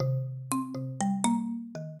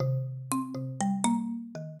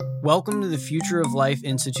Welcome to the Future of Life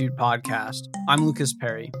Institute podcast. I'm Lucas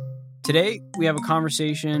Perry. Today, we have a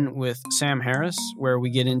conversation with Sam Harris where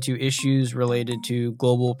we get into issues related to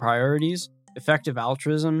global priorities, effective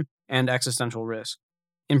altruism, and existential risk.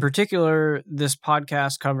 In particular, this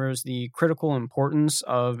podcast covers the critical importance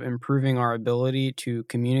of improving our ability to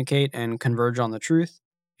communicate and converge on the truth,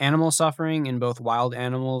 animal suffering in both wild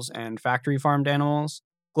animals and factory farmed animals,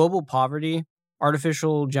 global poverty,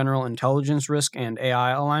 artificial general intelligence risk and AI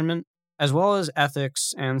alignment, as well as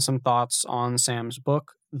ethics and some thoughts on Sam's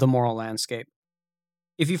book, The Moral Landscape.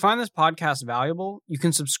 If you find this podcast valuable, you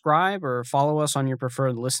can subscribe or follow us on your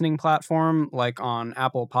preferred listening platform, like on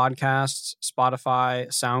Apple Podcasts, Spotify,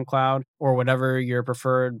 SoundCloud, or whatever your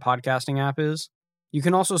preferred podcasting app is. You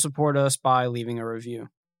can also support us by leaving a review.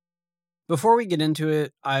 Before we get into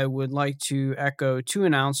it, I would like to echo two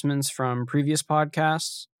announcements from previous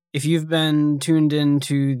podcasts. If you've been tuned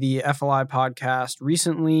into the FLI podcast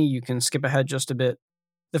recently, you can skip ahead just a bit.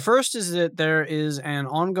 The first is that there is an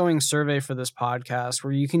ongoing survey for this podcast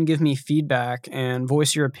where you can give me feedback and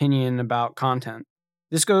voice your opinion about content.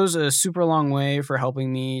 This goes a super long way for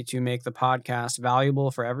helping me to make the podcast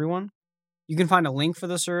valuable for everyone. You can find a link for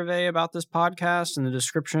the survey about this podcast in the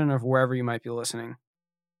description of wherever you might be listening.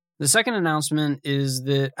 The second announcement is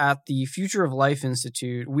that at the Future of Life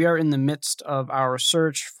Institute, we are in the midst of our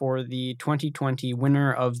search for the 2020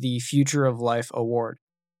 winner of the Future of Life Award.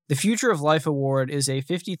 The Future of Life Award is a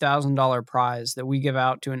 $50,000 prize that we give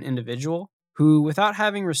out to an individual who, without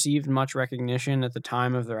having received much recognition at the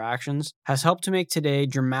time of their actions, has helped to make today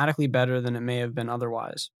dramatically better than it may have been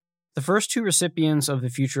otherwise. The first two recipients of the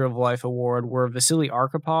Future of Life Award were Vasily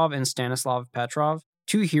Arkhipov and Stanislav Petrov,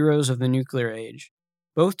 two heroes of the nuclear age.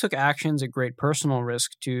 Both took actions at great personal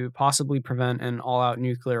risk to possibly prevent an all-out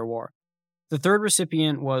nuclear war. The third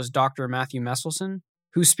recipient was Dr. Matthew Meselson,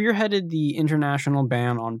 who spearheaded the international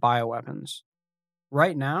ban on bioweapons.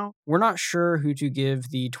 Right now, we're not sure who to give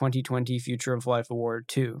the 2020 Future of Life Award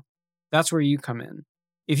to. That's where you come in.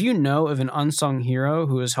 If you know of an unsung hero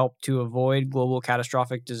who has helped to avoid global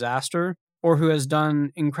catastrophic disaster, or who has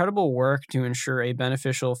done incredible work to ensure a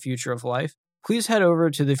beneficial future of life, please head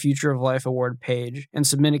over to the Future of Life Award page and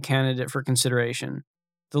submit a candidate for consideration.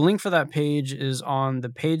 The link for that page is on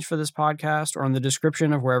the page for this podcast or in the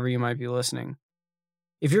description of wherever you might be listening.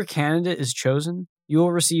 If your candidate is chosen, you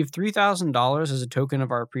will receive $3,000 as a token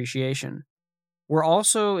of our appreciation. We're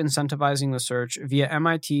also incentivizing the search via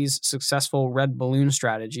MIT's successful Red Balloon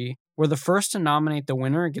strategy, where the first to nominate the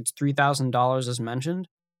winner gets $3,000 as mentioned,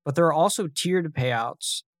 but there are also tiered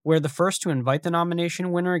payouts, where the first to invite the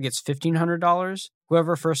nomination winner gets $1,500,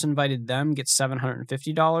 whoever first invited them gets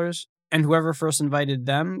 $750, and whoever first invited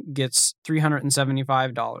them gets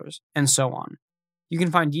 $375, and so on. You can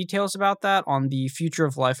find details about that on the Future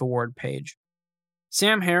of Life Award page.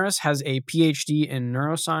 Sam Harris has a PhD in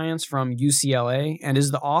neuroscience from UCLA and is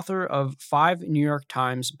the author of 5 New York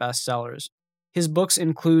Times bestsellers. His books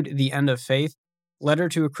include The End of Faith, Letter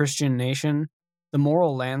to a Christian Nation, The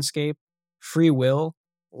Moral Landscape, Free Will,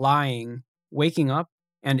 Lying, Waking Up,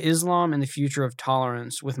 and Islam and the Future of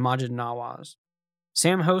Tolerance with Maajid Nawaz.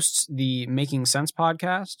 Sam hosts the Making Sense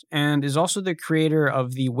podcast and is also the creator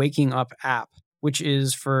of the Waking Up app, which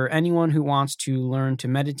is for anyone who wants to learn to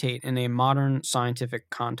meditate in a modern scientific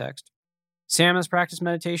context. Sam has practiced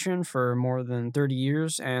meditation for more than 30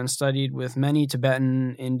 years and studied with many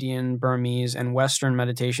Tibetan, Indian, Burmese, and Western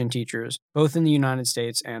meditation teachers, both in the United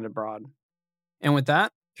States and abroad. And with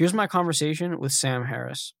that, here's my conversation with Sam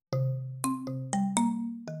Harris.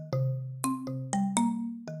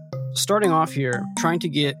 Starting off here, trying to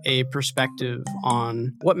get a perspective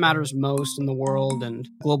on what matters most in the world and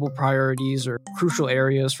global priorities or crucial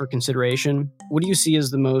areas for consideration. What do you see as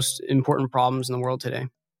the most important problems in the world today?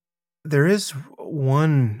 There is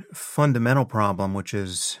one fundamental problem, which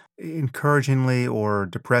is encouragingly or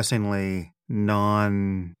depressingly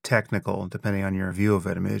non-technical, depending on your view of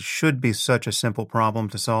it. I mean, it should be such a simple problem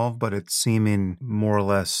to solve, but it's seeming more or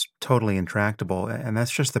less totally intractable. And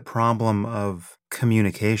that's just the problem of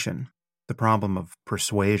communication, the problem of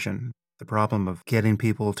persuasion, the problem of getting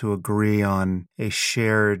people to agree on a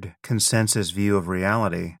shared consensus view of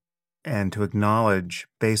reality and to acknowledge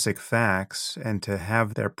basic facts and to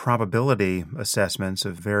have their probability assessments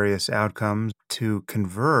of various outcomes to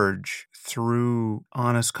converge through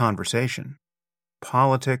honest conversation.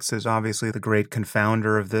 Politics is obviously the great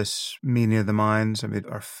confounder of this meeting of the minds. I mean,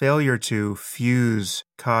 our failure to fuse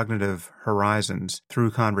cognitive horizons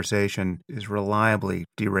through conversation is reliably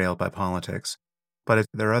derailed by politics. But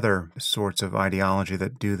there are other sorts of ideology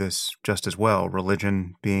that do this just as well,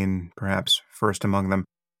 religion being perhaps first among them.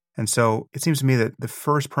 And so it seems to me that the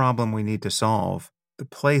first problem we need to solve the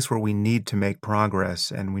place where we need to make progress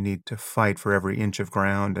and we need to fight for every inch of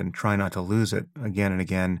ground and try not to lose it again and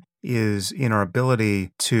again is in our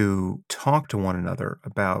ability to talk to one another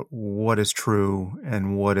about what is true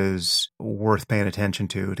and what is worth paying attention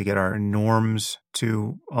to get our norms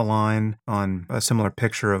to align on a similar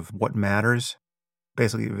picture of what matters.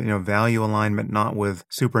 Basically, value alignment, not with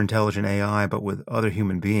super intelligent AI, but with other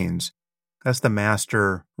human beings. That's the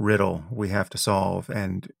master riddle we have to solve,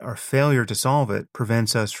 and our failure to solve it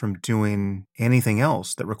prevents us from doing anything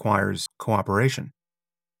else that requires cooperation.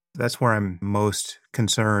 That's where I'm most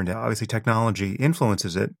concerned. Obviously, technology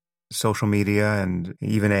influences it, social media and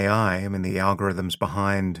even AI. I mean, the algorithms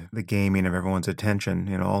behind the gaming of everyone's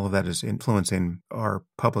attention, all of that is influencing our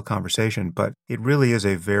public conversation, but it really is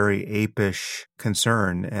a very apish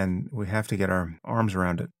concern, and we have to get our arms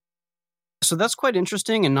around it. So that's quite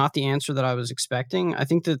interesting and not the answer that I was expecting. I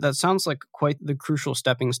think that sounds like quite the crucial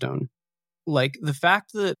stepping stone. Like the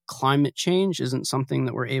fact that climate change isn't something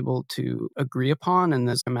that we're able to agree upon and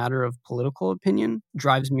that's a matter of political opinion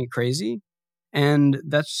drives me crazy. And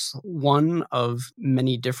that's one of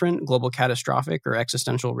many different global catastrophic or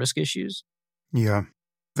existential risk issues. Yeah.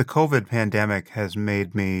 The COVID pandemic has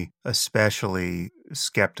made me especially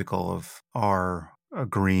skeptical of our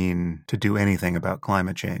agreeing to do anything about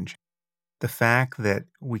climate change. The fact that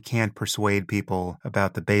we can't persuade people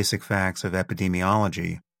about the basic facts of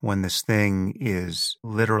epidemiology when this thing is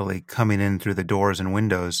literally coming in through the doors and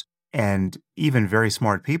windows, and even very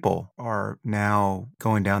smart people are now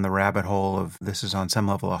going down the rabbit hole of this is on some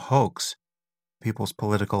level a hoax. People's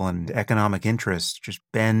political and economic interests just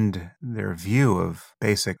bend their view of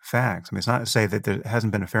basic facts. I mean, it's not to say that there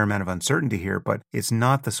hasn't been a fair amount of uncertainty here, but it's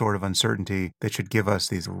not the sort of uncertainty that should give us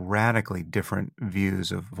these radically different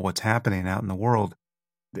views of what's happening out in the world.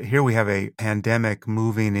 Here we have a pandemic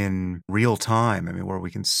moving in real time, where we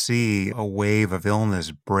can see a wave of illness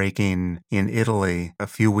breaking in Italy a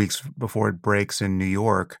few weeks before it breaks in New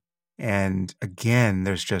York. And again,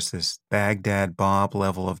 there's just this Baghdad Bob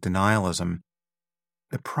level of denialism.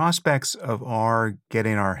 The prospects of our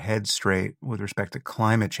getting our heads straight with respect to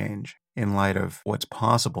climate change in light of what's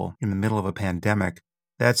possible in the middle of a pandemic,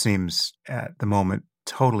 that seems at the moment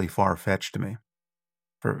totally far-fetched to me.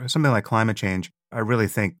 For something like climate change, I really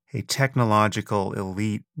think a technological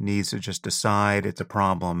elite needs to just decide it's a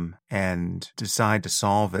problem and decide to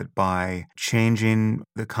solve it by changing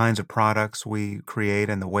the kinds of products we create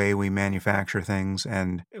and the way we manufacture things.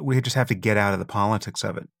 And we just have to get out of the politics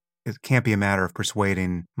of it. It can't be a matter of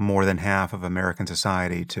persuading more than half of American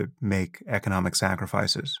society to make economic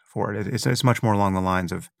sacrifices for it. It's much more along the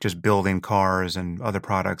lines of just building cars and other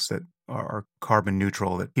products that are carbon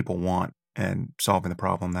neutral that people want and solving the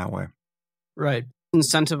problem that way. Right.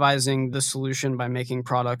 Incentivizing the solution by making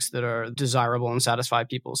products that are desirable and satisfy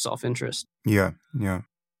people's self-interest. Yeah.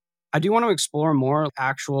 I do want to explore more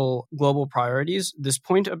actual global priorities. This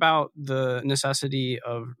point about the necessity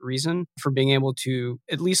of reason for being able to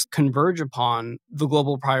at least converge upon the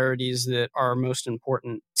global priorities that are most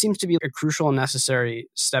important seems to be a crucial and necessary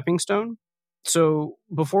stepping stone. So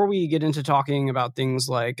before we get into talking about things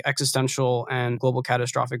like existential and global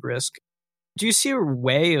catastrophic risk, do you see a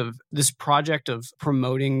way of this project of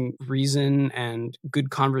promoting reason and good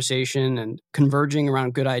conversation and converging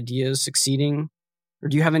around good ideas succeeding? Or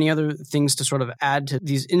do you have any other things to sort of add to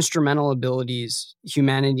these instrumental abilities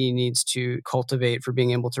humanity needs to cultivate for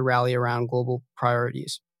being able to rally around global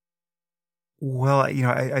priorities? Well,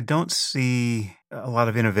 I don't see a lot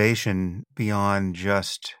of innovation beyond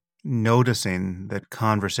just noticing that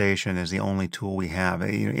conversation is the only tool we have.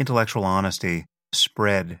 Intellectual honesty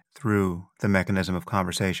spread through the mechanism of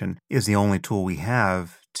conversation is the only tool we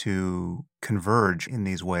have to converge in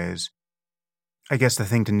these ways. I guess the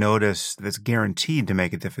thing to notice that's guaranteed to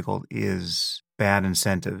make it difficult is bad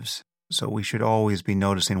incentives. So we should always be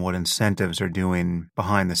noticing what incentives are doing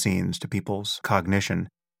behind the scenes to people's cognition.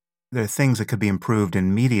 There are things that could be improved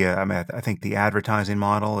in media. I think the advertising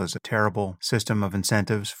model is a terrible system of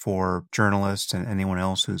incentives for journalists and anyone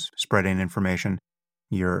else who's spreading information.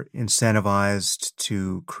 You're incentivized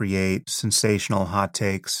to create sensational hot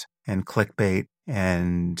takes and clickbait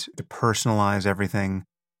and to personalize everything.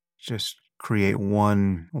 Just create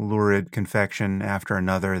one lurid confection after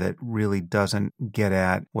another that really doesn't get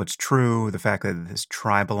at what's true, the fact that this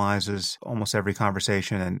tribalizes almost every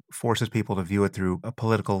conversation and forces people to view it through a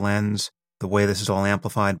political lens, the way this is all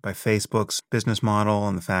amplified by Facebook's business model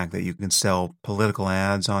and the fact that you can sell political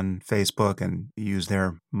ads on Facebook and use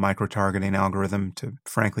their micro-targeting algorithm to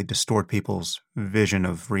frankly distort people's vision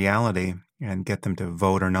of reality and get them to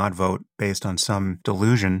vote or not vote based on some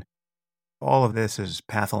delusion. All of this is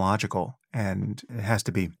pathological, and it has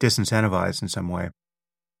to be disincentivized in some way.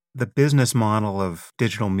 The business model of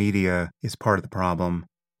digital media is part of the problem.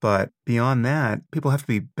 But beyond that, people have to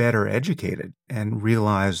be better educated and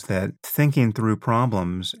realize that thinking through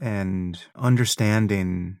problems and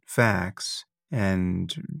understanding facts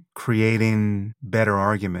and creating better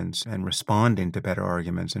arguments and responding to better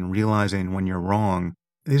arguments and realizing when you're wrong,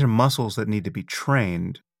 these are muscles that need to be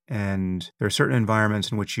trained. And there are certain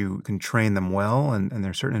environments in which you can train them well, and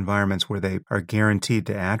there are certain environments where they are guaranteed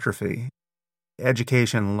to atrophy.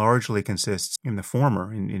 Education largely consists in the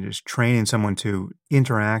former, in just training someone to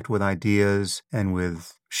interact with ideas and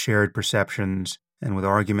with shared perceptions and with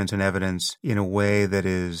arguments and evidence in a way that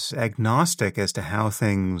is agnostic as to how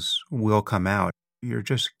things will come out. You're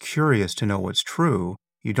just curious to know what's true.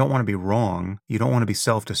 You don't want to be wrong. You don't want to be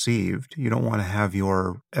self-deceived. You don't want to have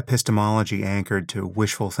your epistemology anchored to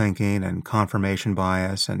wishful thinking and confirmation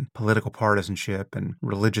bias and political partisanship and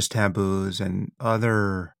religious taboos and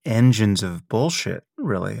other engines of bullshit,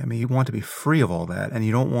 really. I mean, you want to be free of all that, and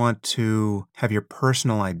you don't want to have your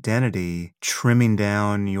personal identity trimming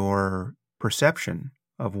down your perception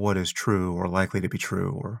of what is true or likely to be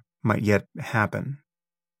true or might yet happen.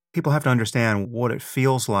 People have to understand what it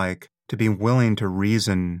feels like to be willing to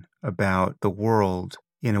reason about the world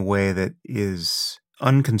in a way that is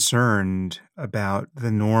unconcerned about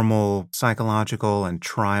the normal psychological and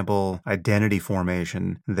tribal identity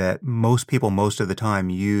formation that most people most of the time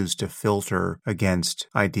use to filter against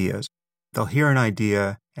ideas. They'll hear an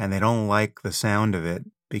idea and they don't like the sound of it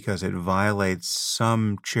because it violates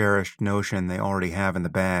some cherished notion they already have in the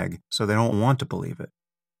bag, so they don't want to believe it.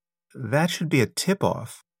 That should be a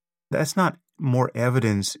tip-off. That's not more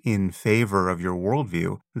evidence in favor of your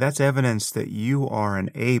worldview. That's evidence that you are an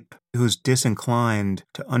ape who's disinclined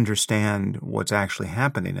to understand what's actually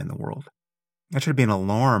happening in the world. That should be an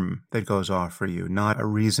alarm that goes off for you, not a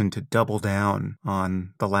reason to double down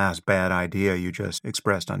on the last bad idea you just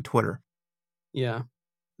expressed on Twitter. Yeah.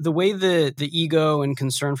 The way that the ego and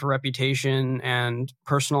concern for reputation and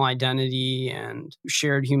personal identity and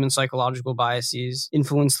shared human psychological biases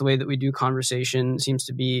influence the way that we do conversation seems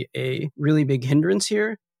to be a really big hindrance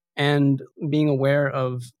here. And being aware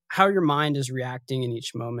of how your mind is reacting in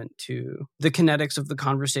each moment to the kinetics of the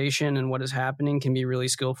conversation and what is happening can be really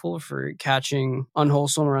skillful for catching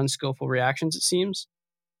unwholesome or unskillful reactions, it seems.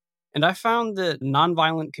 And I found that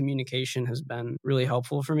nonviolent communication has been really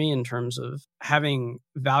helpful for me in terms of having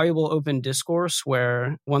valuable open discourse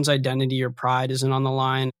where one's identity or pride isn't on the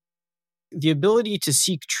line. The ability to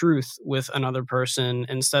seek truth with another person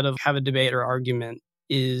instead of have a debate or argument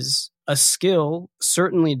is a skill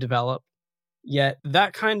certainly developed, yet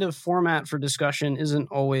that kind of format for discussion isn't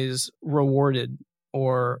always rewarded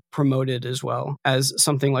or promoted as well as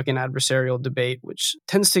something like an adversarial debate, which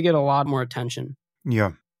tends to get a lot more attention.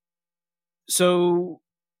 Yeah. So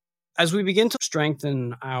as we begin to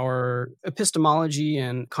strengthen our epistemology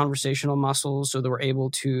and conversational muscles so that we're able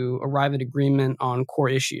to arrive at agreement on core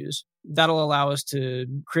issues, that'll allow us to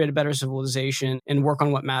create a better civilization and work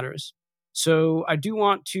on what matters. So I do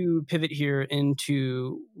want to pivot here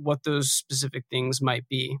into what those specific things might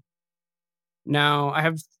be. Now, I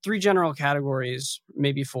have 3 general categories,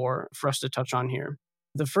 maybe 4, for us to touch on here.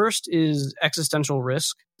 The first is existential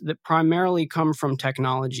risk that primarily come from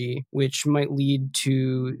technology, which might lead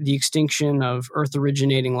to the extinction of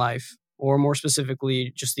Earth-originating life, or more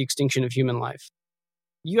specifically, just the extinction of human life.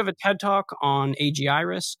 You have a TED Talk on AGI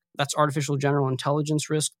risk, that's artificial general intelligence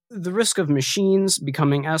risk, the risk of machines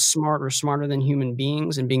becoming as smart or smarter than human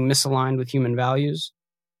beings and being misaligned with human values.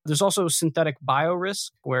 There's also synthetic biorisk,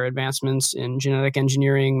 where advancements in genetic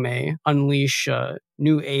engineering may unleash a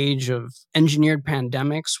new age of engineered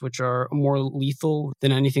pandemics, which are more lethal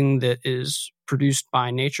than anything that is produced by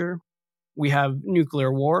nature. We have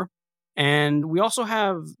nuclear war. And we also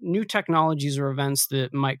have new technologies or events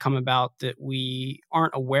that might come about that we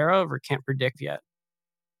aren't aware of or can't predict yet.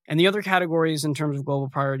 And the other categories in terms of global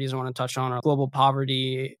priorities I want to touch on are global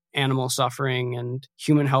poverty, animal suffering, and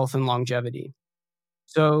human health and longevity.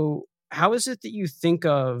 So how is it that you think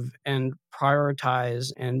of and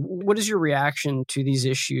prioritize, and what is your reaction to these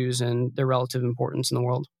issues and their relative importance in the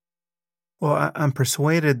world? Well, I'm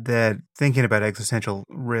persuaded that thinking about existential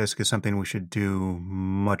risk is something we should do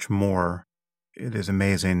much more. It is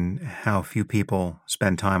amazing how few people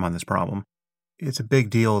spend time on this problem. It's a big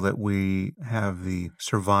deal that we have the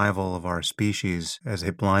survival of our species as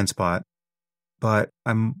a blind spot. But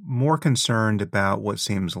I'm more concerned about what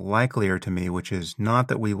seems likelier to me, which is not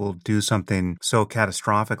that we will do something so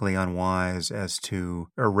catastrophically unwise as to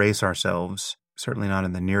erase ourselves, certainly not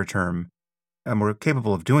in the near term. And we're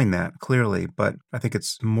capable of doing that, clearly, but I think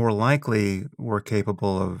it's more likely we're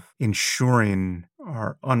capable of ensuring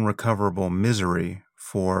our unrecoverable misery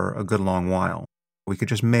for a good long while. We could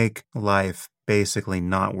just make life basically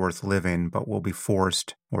not worth living, but we'll be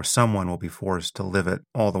forced, or someone will be forced to live it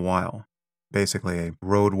all the while. Basically, a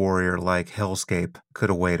road warrior-like hellscape could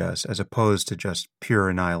await us, as opposed to just pure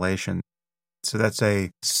annihilation. So that's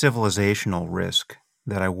a civilizational risk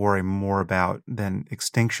that I worry more about than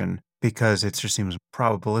extinction, because it just seems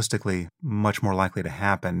probabilistically much more likely to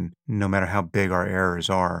happen, no matter how big our errors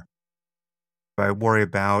are. I worry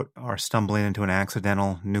about our stumbling into an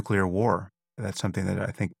accidental nuclear war. That's something that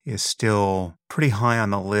I think is still pretty high on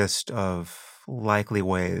the list of likely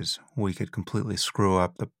ways we could completely screw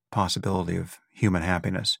up the possibility of human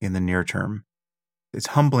happiness in the near term. It's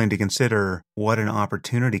humbling to consider what an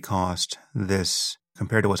opportunity cost this,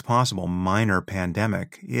 compared to what's possible, minor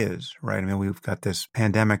pandemic is, right? I mean, we've got this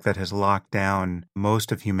pandemic that has locked down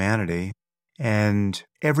most of humanity, and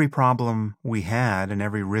every problem we had and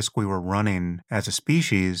every risk we were running as a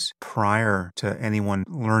species prior to anyone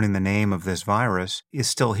learning the name of this virus is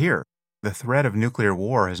still here. The threat of nuclear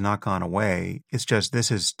war has not gone away. It's just this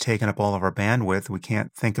has taken up all of our bandwidth. We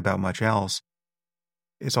can't think about much else.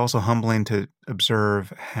 It's also humbling to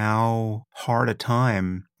observe how hard a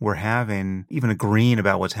time we're having, even agreeing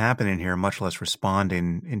about what's happening here, much less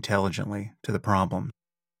responding intelligently to the problem.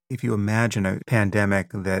 If you imagine a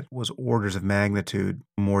pandemic that was orders of magnitude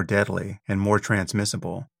more deadly and more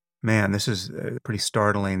transmissible, man, this is a pretty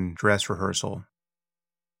startling dress rehearsal.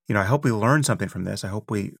 I hope we learn something from this. I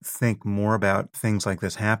hope we think more about things like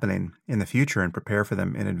this happening in the future and prepare for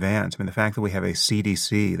them in advance. I mean, the fact that we have a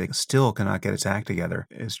CDC that still cannot get its act together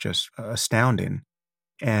is just astounding.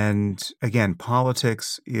 And again,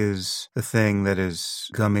 politics is the thing that is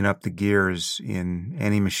gumming up the gears in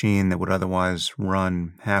any machine that would otherwise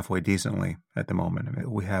run halfway decently at the moment. I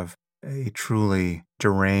mean, we have a truly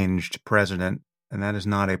deranged president. And that is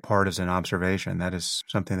not a partisan observation. That is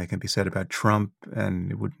something that can be said about Trump,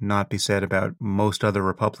 and it would not be said about most other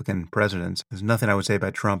Republican presidents. There's nothing I would say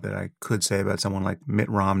about Trump that I could say about someone like Mitt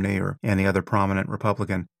Romney or any other prominent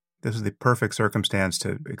Republican. This is the perfect circumstance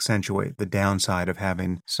to accentuate the downside of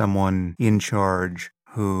having someone in charge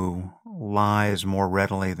who lies more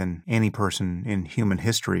readily than any person in human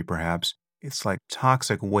history, perhaps. It's like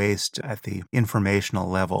toxic waste at the informational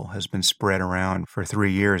level has been spread around for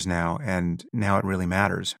 3 years now, and now it really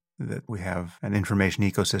matters that we have an information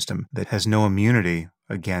ecosystem that has no immunity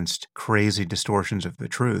against crazy distortions of the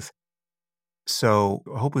truth. So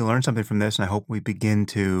I hope we learn something from this, and I hope we begin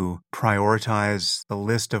to prioritize the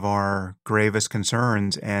list of our gravest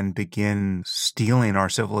concerns and begin steeling our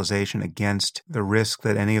civilization against the risk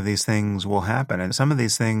that any of these things will happen. And some of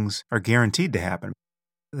these things are guaranteed to happen.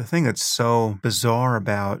 The thing that's so bizarre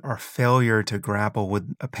about our failure to grapple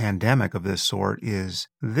with a pandemic of this sort is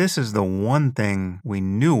this is the one thing we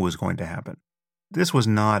knew was going to happen. This was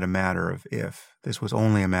not a matter of if. This was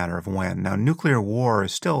only a matter of when. Now, nuclear war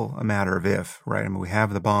is still a matter of if, right? I mean, we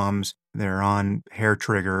have the bombs. They're on hair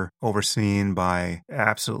trigger, overseen by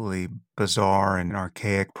absolutely bizarre and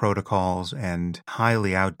archaic protocols and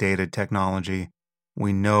highly outdated technology.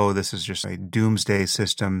 We know this is just a doomsday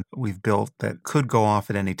system we've built that could go off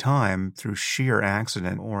at any time through sheer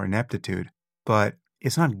accident or ineptitude, but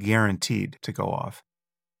it's not guaranteed to go off.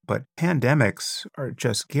 But pandemics are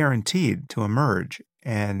just guaranteed to emerge,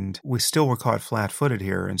 and we still were caught flat-footed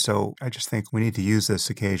here. And so I just think we need to use this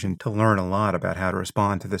occasion to learn a lot about how to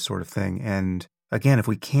respond to this sort of thing. And again, if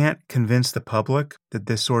we can't convince the public that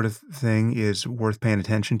this sort of thing is worth paying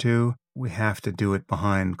attention to, we have to do it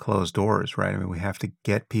behind closed doors, right? I mean, we have to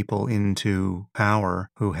get people into power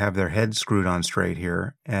who have their heads screwed on straight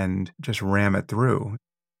here and just ram it through.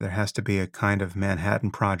 There has to be a kind of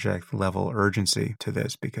Manhattan Project level urgency to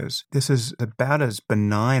this, because this is about as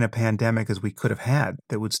benign a pandemic as we could have had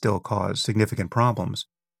that would still cause significant problems.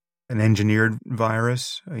 An engineered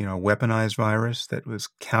virus, a weaponized virus that was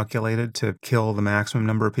calculated to kill the maximum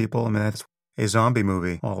number of people. I mean, that's a zombie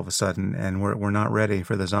movie all of a sudden, and we're not ready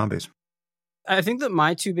for the zombies. I think that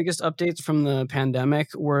my two biggest updates from the pandemic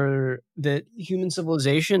were that human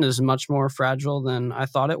civilization is much more fragile than I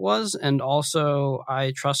thought it was. And also,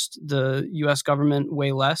 I trust the US government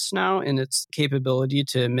way less now in its capability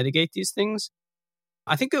to mitigate these things.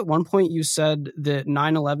 I think at one point you said that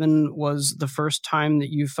 9/11 was the first time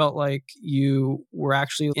that you felt like you were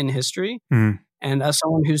actually in history. Mm. And as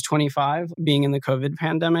someone who's 25, being in the COVID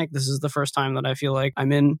pandemic, this is the first time that I feel like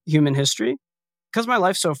I'm in human history. Because my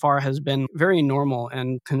life so far has been very normal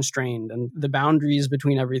and constrained, and the boundaries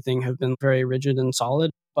between everything have been very rigid and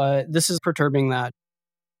solid, but this is perturbing that.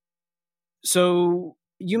 So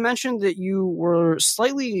you mentioned that you were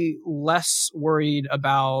slightly less worried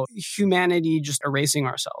about humanity just erasing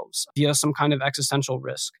ourselves via some kind of existential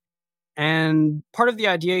risk. And part of the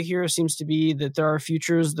idea here seems to be that there are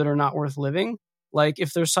futures that are not worth living. Like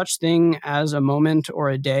if there's such thing as a moment or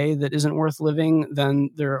a day that isn't worth living,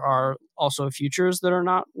 then there are also futures that are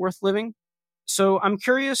not worth living. So I'm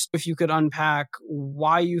curious if you could unpack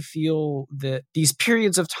why you feel that these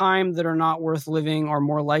periods of time that are not worth living are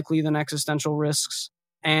more likely than existential risks.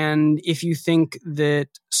 And if you think that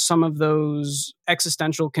some of those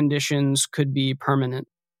existential conditions could be permanent.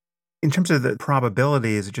 In terms of the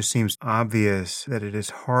probabilities, it just seems obvious that it is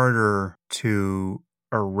harder to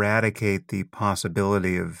eradicate the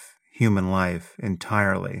possibility of human life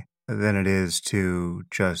entirely than it is to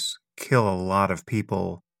just kill a lot of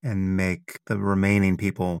people and make the remaining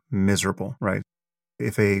people miserable, right?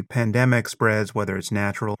 If a pandemic spreads, whether it's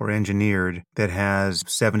natural or engineered, that has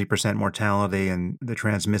 70% mortality and the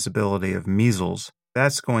transmissibility of measles,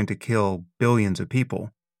 that's going to kill billions of people.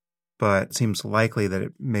 But it seems likely that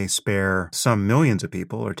it may spare some millions of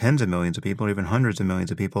people or tens of millions of people or even hundreds of millions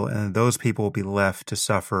of people, and those people will be left to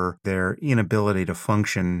suffer their inability to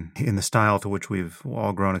function in the style to which we've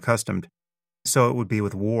all grown accustomed. So it would be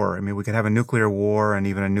with war. I mean, we could have a nuclear war and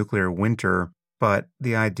even a nuclear winter, but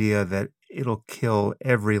the idea that it'll kill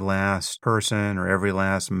every last person or every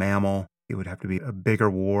last mammal, it would have to be a bigger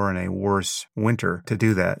war and a worse winter to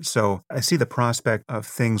do that. So I see the prospect of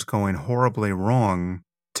things going horribly wrong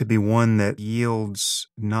to be one that yields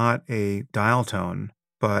not a dial tone,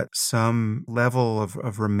 but some level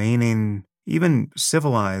of remaining, even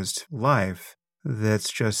civilized life that's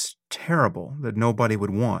just terrible, that nobody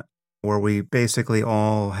would want, where we basically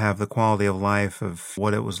all have the quality of life of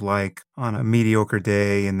what it was like on a mediocre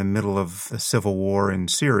day in the middle of the civil war in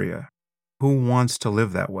Syria. Who wants to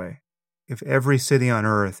live that way? If every city on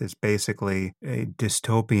Earth is basically a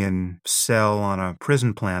dystopian cell on a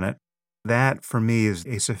prison planet, that, for me, is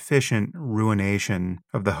a sufficient ruination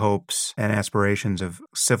of the hopes and aspirations of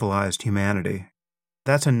civilized humanity.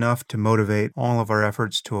 That's enough to motivate all of our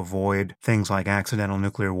efforts to avoid things like accidental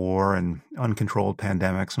nuclear war and uncontrolled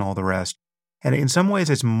pandemics and all the rest. And in some ways,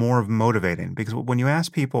 it's more motivating because when you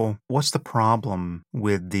ask people, what's the problem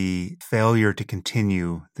with the failure to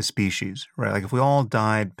continue the species, right? Like if we all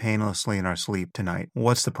died painlessly in our sleep tonight,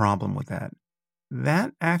 what's the problem with that?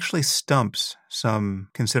 That actually stumps some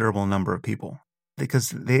considerable number of people because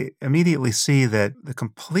they immediately see that the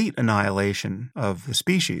complete annihilation of the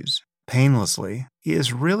species painlessly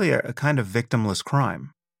is really a kind of victimless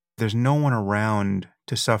crime. There's no one around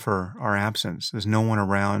to suffer our absence. There's no one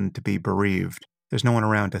around to be bereaved. There's no one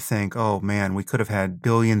around to think, oh man, we could have had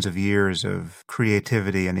billions of years of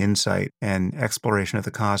creativity and insight and exploration of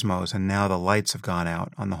the cosmos, and now the lights have gone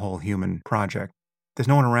out on the whole human project. There's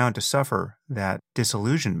no one around to suffer that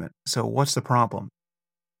disillusionment. So what's the problem?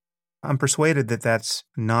 I'm persuaded that that's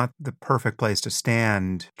not the perfect place to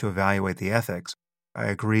stand to evaluate the ethics. I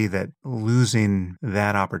agree that losing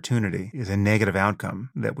that opportunity is a negative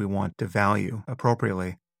outcome that we want to value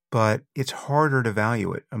appropriately. But it's harder to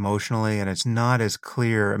value it emotionally, and it's not as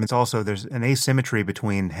clear. I mean, it's also, there's an asymmetry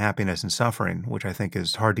between happiness and suffering, which I think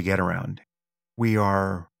is hard to get around. We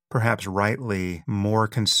are perhaps rightly more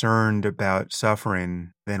concerned about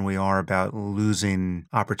suffering than we are about losing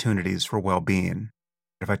opportunities for well-being.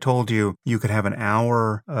 If I told you you could have an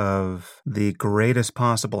hour of the greatest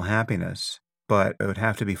possible happiness, but it would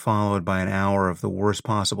have to be followed by an hour of the worst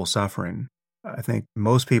possible suffering, I think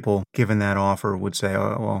most people, given that offer, would say,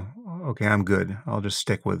 oh, well, okay, I'm good. I'll just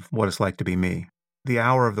stick with what it's like to be me. The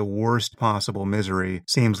hour of the worst possible misery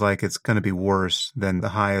seems like it's going to be worse than the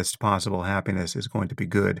highest possible happiness is going to be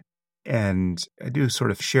good. And I do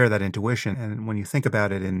sort of share that intuition. And when you think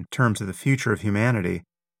about it in terms of the future of humanity,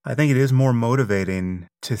 I think it is more motivating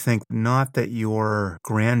to think not that your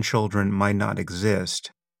grandchildren might not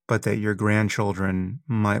exist, but that your grandchildren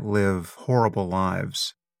might live horrible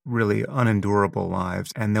lives, really unendurable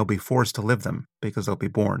lives, and they'll be forced to live them because they'll be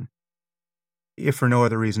born. If for no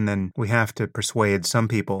other reason than we have to persuade some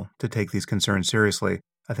people to take these concerns seriously,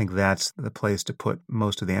 I think that's the place to put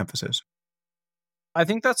most of the emphasis. I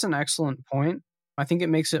think that's an excellent point. I think it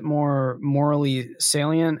makes it more morally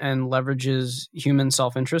salient and leverages human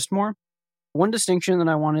self-interest more. One distinction that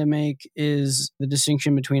I want to make is the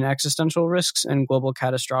distinction between existential risks and global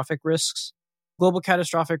catastrophic risks. Global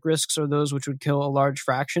catastrophic risks are those which would kill a large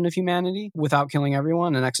fraction of humanity without killing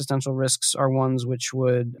everyone, and existential risks are ones which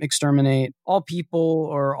would exterminate all people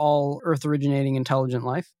or all Earth-originating intelligent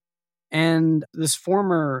life. And this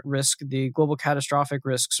former risk, the global catastrophic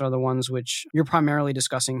risks, are the ones which you're primarily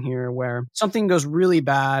discussing here, where something goes really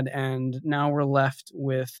bad and now we're left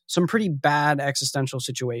with some pretty bad existential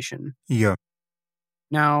situation. Yeah.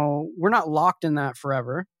 Now, we're not locked in that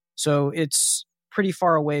forever. So it's pretty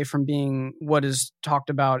far away from being what is talked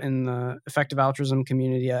about in the effective altruism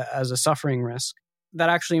community as a suffering risk. That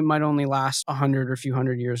actually might only last 100 or a few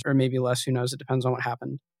hundred years, or maybe less, who knows, it depends on what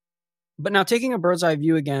happened. But now taking a bird's eye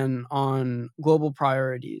view again on global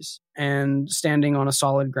priorities and standing on a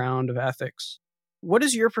solid ground of ethics, what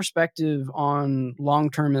is your perspective on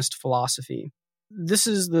long-termist philosophy? This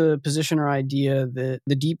is the position or idea that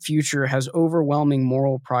the deep future has overwhelming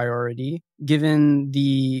moral priority, given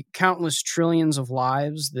the countless trillions of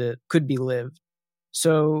lives that could be lived.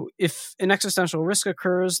 So if an existential risk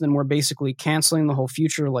occurs, then we're basically canceling the whole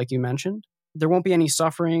future, like you mentioned. There won't be any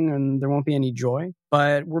suffering and there won't be any joy,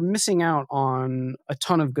 but we're missing out on a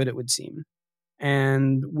ton of good, it would seem.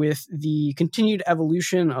 And with the continued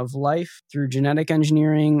evolution of life through genetic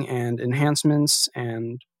engineering and enhancements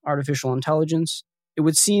and artificial intelligence, it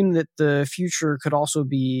would seem that the future could also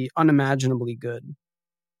be unimaginably good.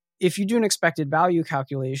 If you do an expected value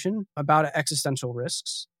calculation about existential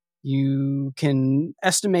risks, you can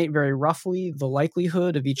estimate very roughly the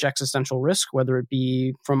likelihood of each existential risk, whether it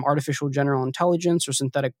be from artificial general intelligence or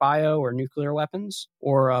synthetic bio or nuclear weapons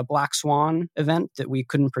or a black swan event that we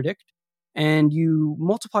couldn't predict. And you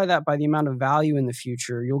multiply that by the amount of value in the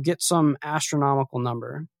future, you'll get some astronomical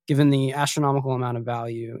number, given the astronomical amount of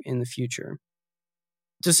value in the future.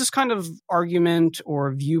 Does this kind of argument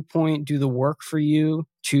or viewpoint do the work for you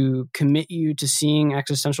to commit you to seeing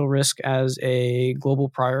existential risk as a global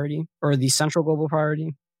priority or the central global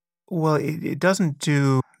priority? Well, it doesn't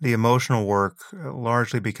do the emotional work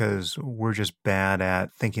largely because we're just bad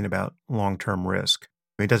at thinking about long-term risk.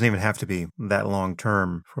 It doesn't even have to be that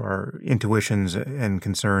long-term for our intuitions and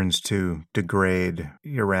concerns to degrade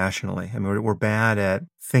irrationally. I mean, we're bad at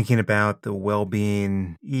thinking about the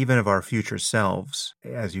well-being even of our future selves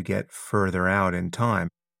as you get further out in time.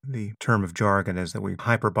 The term of jargon is that we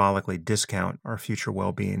hyperbolically discount our future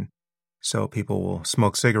well-being. So people will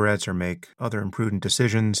smoke cigarettes or make other imprudent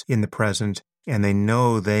decisions in the present, and they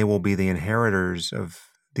know they will be the inheritors of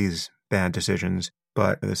these bad decisions,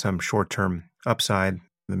 but there's some short-term upside,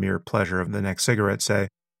 the mere pleasure of the next cigarette, say,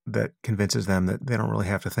 that convinces them that they don't really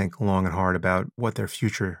have to think long and hard about what their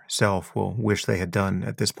future self will wish they had done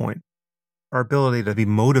at this point. Our ability to be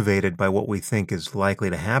motivated by what we think is likely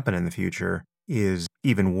to happen in the future is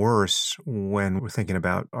even worse when we're thinking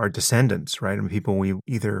about our descendants, right? And people we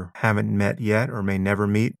either haven't met yet or may never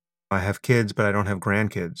meet. I have kids, but I don't have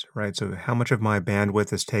grandkids, right? So how much of my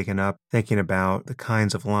bandwidth is taken up thinking about the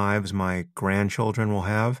kinds of lives my grandchildren will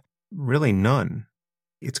have? Really none.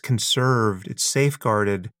 It's conserved, it's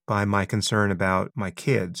safeguarded by my concern about my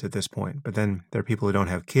kids at this point. But then there are people who don't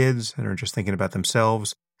have kids and are just thinking about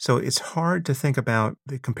themselves. So it's hard to think about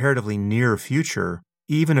the comparatively near future,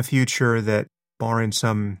 even a future that, barring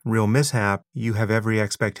some real mishap, you have every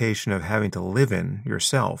expectation of having to live in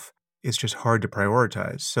yourself. It's just hard to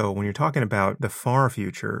prioritize. So when you're talking about the far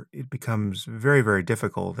future, it becomes very, very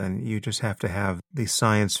difficult, and you just have to have the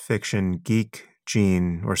science fiction geek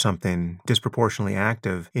gene or something disproportionately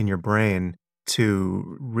active in your brain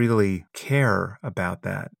to really care about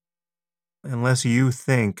that. Unless you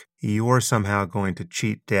think you're somehow going to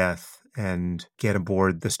cheat death and get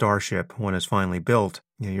aboard the starship when it's finally built,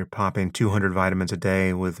 you're popping 200 vitamins a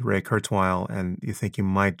day with Ray Kurzweil, and you think you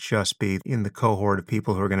might just be in the cohort of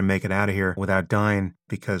people who are going to make it out of here without dying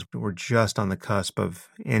because we're just on the cusp of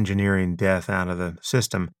engineering death out of the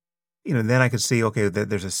system. Then I could see, okay, that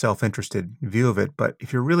there's a self-interested view of it. But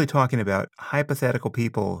if you're really talking about hypothetical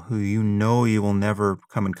people who you know you will never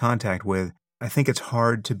come in contact with, I think it's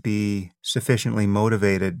hard to be sufficiently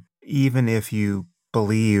motivated, even if you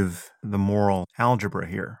believe the moral algebra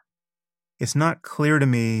here. It's not clear to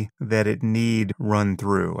me that it need run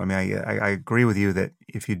through. I mean, I agree with you that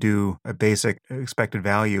if you do a basic expected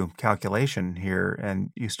value calculation here and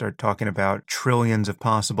you start talking about trillions of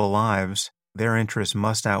possible lives, their interests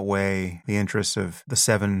must outweigh the interests of the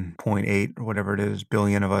 7.8 or whatever it is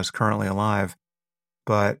billion of us currently alive.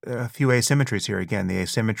 But a few asymmetries here. Again, the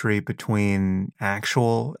asymmetry between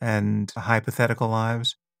actual and hypothetical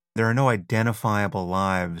lives. There are no identifiable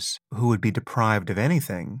lives who would be deprived of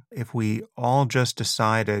anything if we all just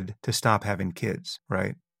decided to stop having kids,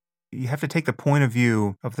 right? You have to take the point of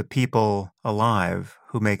view of the people alive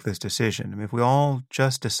who make this decision. I mean, if we all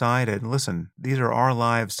just decided, listen, these are our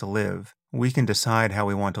lives to live, we can decide how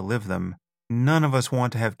we want to live them. None of us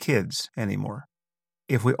want to have kids anymore.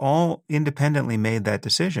 If we all independently made that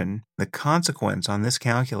decision, the consequence on this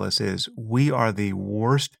calculus is we are the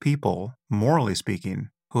worst people, morally speaking,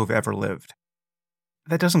 who have ever lived.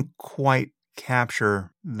 That doesn't quite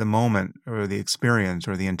capture the moment or the experience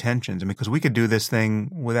or the intentions. I mean, because we could do this thing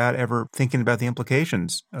without ever thinking about the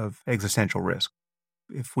implications of existential risk.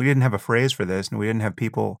 If we didn't have a phrase for this and we didn't have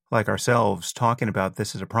people like ourselves talking about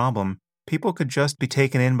this as a problem, people could just be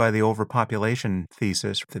taken in by the overpopulation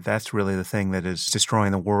thesis that that's really the thing that is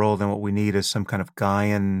destroying the world, and what we need is some kind of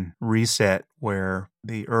Gaian reset where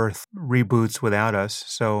the earth reboots without us.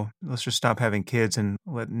 So let's just stop having kids and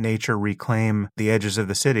let nature reclaim the edges of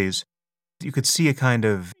the cities. You could see a kind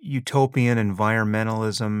of utopian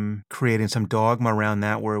environmentalism creating some dogma around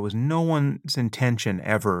that where it was no one's intention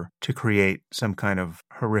ever to create some kind of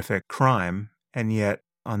horrific crime. And yet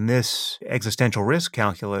on this existential risk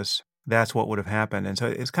calculus, that's what would have happened. And so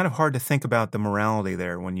it's kind of hard to think about the morality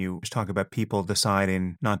there when you just talk about people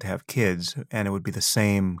deciding not to have kids, and it would be the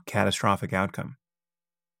same catastrophic outcome.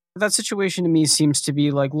 That situation to me seems to be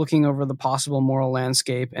like looking over the possible moral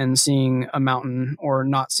landscape and seeing a mountain or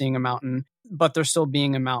not seeing a mountain, but there still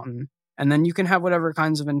being a mountain. And then you can have whatever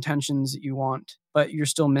kinds of intentions that you want, but you're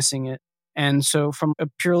still missing it. And so from a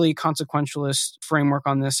purely consequentialist framework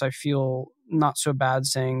on this, I feel not so bad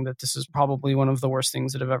saying that this is probably one of the worst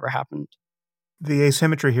things that have ever happened. The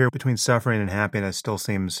asymmetry here between suffering and happiness still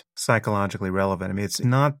seems psychologically relevant. I mean, it's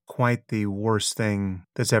not quite the worst thing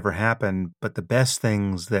that's ever happened, but the best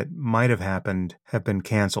things that might have happened have been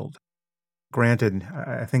canceled. Granted,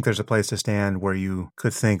 I think there's a place to stand where you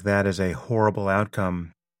could think that is a horrible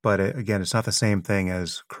outcome, but again, it's not the same thing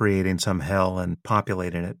as creating some hell and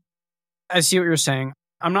populating it. I see what you're saying.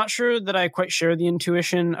 I'm not sure that I quite share the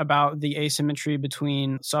intuition about the asymmetry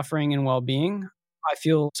between suffering and well-being. I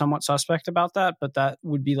feel somewhat suspect about that, but that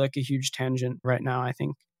would be like a huge tangent right now, I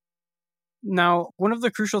think. Now, one of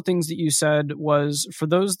the crucial things that you said was for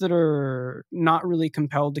those that are not really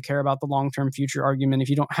compelled to care about the long-term future argument, if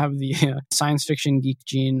you don't have the science fiction geek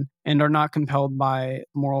gene and are not compelled by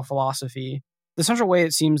moral philosophy, the central way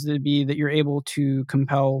it seems to be that you're able to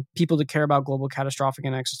compel people to care about global catastrophic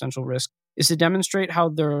and existential risk is to demonstrate how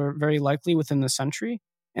they're very likely within the century.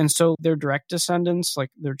 And so their direct descendants, like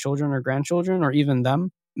their children or grandchildren, or even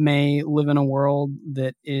them, may live in a world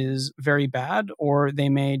that is very bad, or they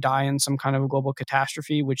may die in some kind of a global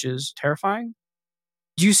catastrophe, which is terrifying.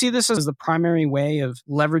 Do you see this as the primary way of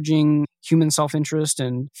leveraging human self-interest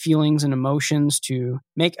and feelings and emotions to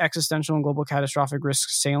make existential and global catastrophic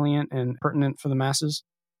risks salient and pertinent for the masses?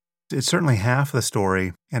 It's certainly half the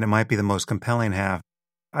story, and it might be the most compelling half.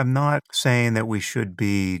 I'm not saying that we should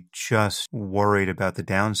be just worried about the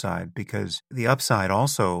downside, because the upside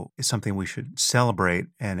also is something we should celebrate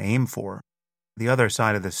and aim for. The other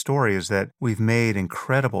side of the story is that we've made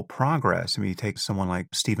incredible progress. I mean, you take someone like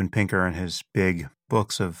Steven Pinker and his big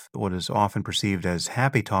books of what is often perceived as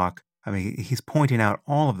happy talk. I mean, he's pointing out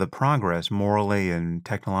all of the progress morally and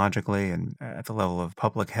technologically and at the level of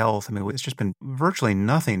public health. I mean, it's just been virtually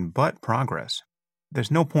nothing but progress. There's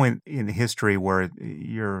no point in history where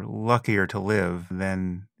you're luckier to live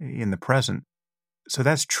than in the present. So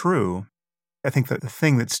that's true. I think that the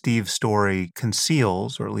thing that Steve's story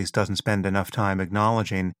conceals, or at least doesn't spend enough time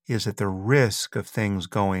acknowledging, is that the risk of things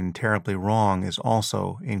going terribly wrong is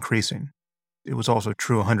also increasing. It was also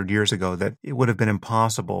true 100 years ago that it would have been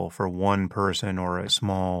impossible for one person or a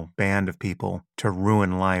small band of people to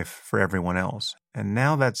ruin life for everyone else. And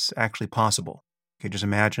now that's actually possible. Okay, just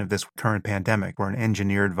imagine if this current pandemic were an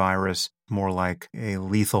engineered virus, more like a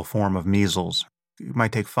lethal form of measles. It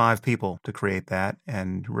might take 5 people to create that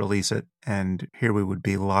and release it, and here we would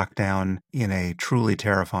be locked down in a truly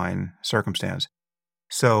terrifying circumstance.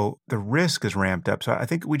 So the risk is ramped up. So I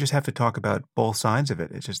think we just have to talk about both sides of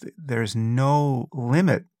it. It's just there's no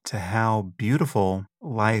limit to how beautiful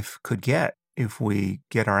life could get if we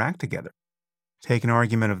get our act together. Take an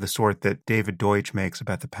argument of the sort that David Deutsch makes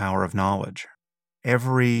about the power of knowledge.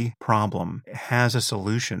 Every problem has a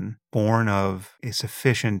solution born of a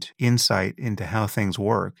sufficient insight into how things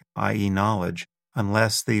work, i.e. knowledge,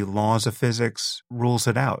 unless the laws of physics rules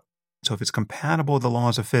it out. So if it's compatible with the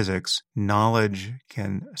laws of physics, knowledge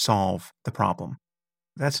can solve the problem.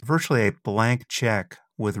 That's virtually a blank check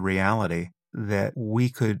with reality that we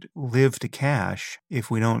could live to cash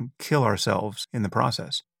if we don't kill ourselves in the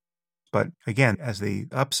process. But again, as the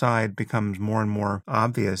upside becomes more and more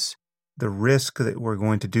obvious, the risk that we're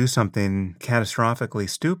going to do something catastrophically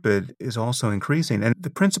stupid is also increasing. And the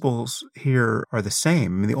principles here are the same.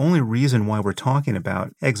 I mean, the only reason why we're talking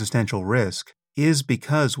about existential risk is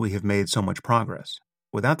because we have made so much progress.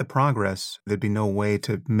 Without the progress, there'd be no way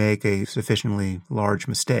to make a sufficiently large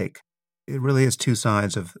mistake. It really is two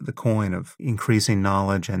sides of the coin of increasing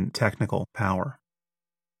knowledge and technical power.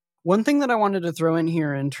 One thing that I wanted to throw in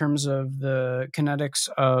here in terms of the kinetics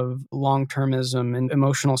of long-termism and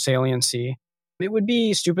emotional saliency, it would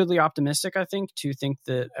be stupidly optimistic, I think, to think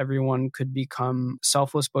that everyone could become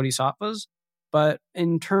selfless bodhisattvas. But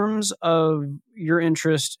in terms of your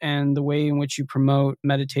interest and the way in which you promote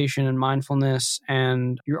meditation and mindfulness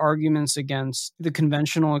and your arguments against the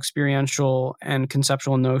conventional experiential and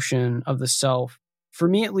conceptual notion of the self, for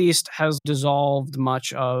me at least, has dissolved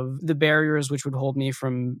much of the barriers which would hold me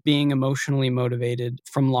from being emotionally motivated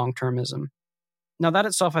from long-termism. Now, that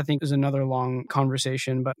itself, I think, is another long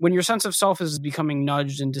conversation. But when your sense of self is becoming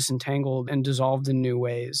nudged and disentangled and dissolved in new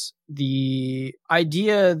ways, the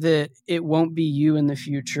idea that it won't be you in the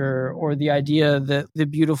future, or the idea that the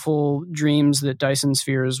beautiful dreams that Dyson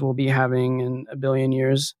Spheres will be having in a billion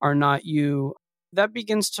years are not you, that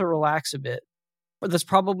begins to relax a bit. But that's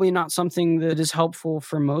probably not something that is helpful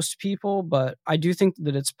for most people, but I do think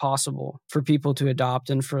that it's possible for people to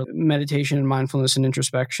adopt and for meditation and mindfulness and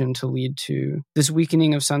introspection to lead to this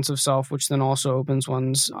weakening of sense of self, which then also opens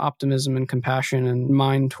one's optimism and compassion and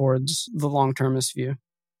mind towards the long-termist view.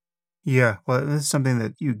 Yeah, well, this is something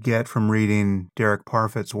that you get from reading Derek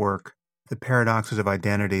Parfit's work. The paradoxes of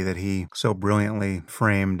identity that he so brilliantly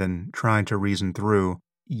framed and tried to reason through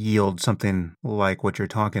yield something like what you're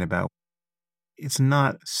talking about. It's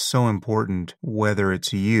not so important whether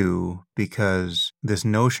it's you, because this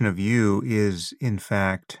notion of you is, in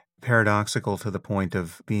fact, paradoxical to the point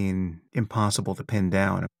of being impossible to pin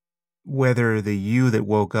down. Whether the you that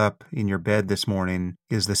woke up in your bed this morning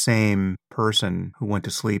is the same person who went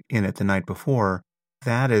to sleep in it the night before,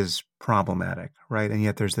 that is problematic, right? And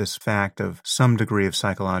yet there's this fact of some degree of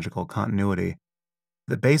psychological continuity.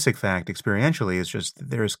 The basic fact experientially is just that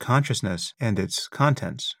there is consciousness and its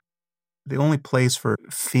contents. The only place for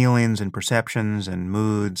feelings and perceptions and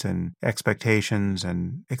moods and expectations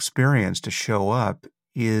and experience to show up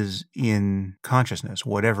is in consciousness,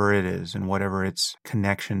 whatever it is and whatever its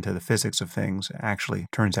connection to the physics of things actually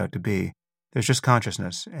turns out to be. There's just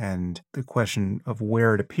consciousness, and the question of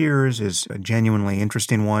where it appears is a genuinely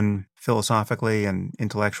interesting one philosophically and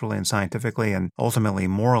intellectually and scientifically and ultimately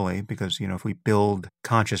morally, because, if we build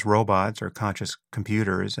conscious robots or conscious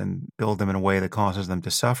computers and build them in a way that causes them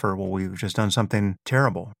to suffer, well, we've just done something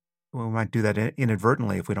terrible. We might do that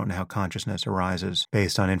inadvertently if we don't know how consciousness arises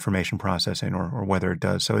based on information processing or whether it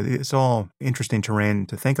does. So it's all interesting terrain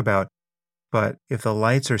to think about. But if the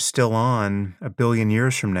lights are still on a billion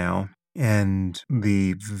years from now, and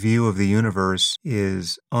the view of the universe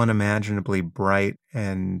is unimaginably bright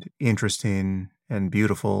and interesting and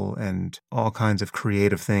beautiful, and all kinds of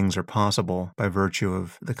creative things are possible by virtue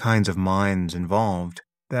of the kinds of minds involved,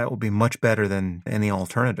 that will be much better than any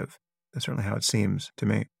alternative. That's certainly how it seems to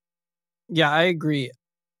me. Yeah, I agree.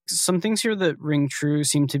 Some things here that ring true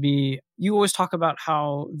seem to be, you always talk about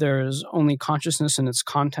how there's only consciousness and its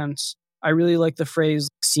contents. I really like the phrase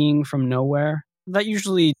seeing from nowhere. That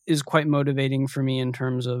usually is quite motivating for me in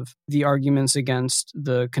terms of the arguments against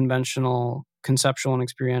the conventional conceptual and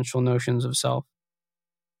experiential notions of self.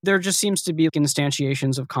 There just seems to be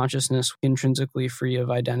instantiations of consciousness intrinsically free of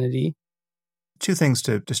identity. Two things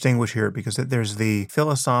to distinguish here, because there's the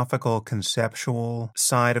philosophical, conceptual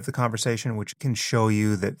side of the conversation, which can show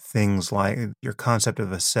you that things like your concept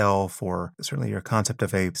of a self, or certainly your concept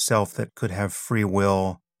of a self that could have free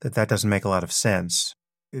will, that doesn't make a lot of sense.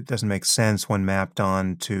 It doesn't make sense when mapped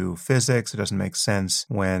on to physics. It doesn't make sense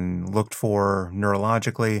when looked for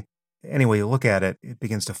neurologically. Any way you look at it, it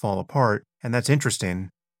begins to fall apart. And that's interesting.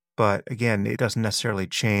 But again, it doesn't necessarily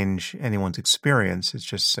change anyone's experience. It's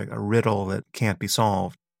just a riddle that can't be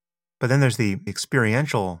solved. But then there's the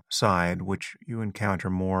experiential side, which you encounter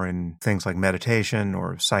more in things like meditation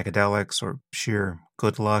or psychedelics or sheer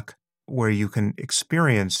good luck, where you can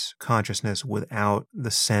experience consciousness without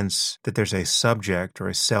the sense that there's a subject or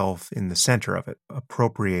a self in the center of it,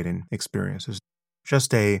 appropriating experiences.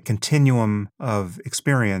 Just a continuum of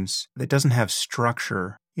experience that doesn't have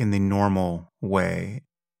structure in the normal way.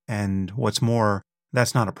 And what's more,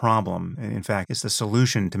 that's not a problem. In fact, it's the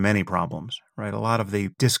solution to many problems, right? A lot of the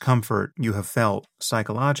discomfort you have felt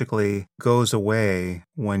psychologically goes away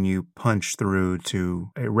when you punch through to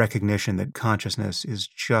a recognition that consciousness is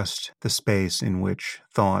just the space in which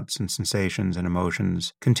thoughts and sensations and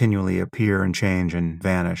emotions continually appear and change and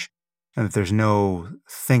vanish. And that there's no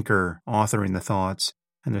thinker authoring the thoughts,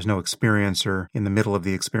 and there's no experiencer in the middle of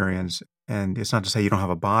the experience. And it's not to say you don't have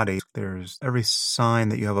a body. There's every sign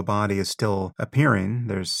that you have a body is still appearing.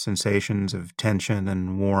 There's sensations of tension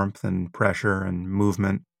and warmth and pressure and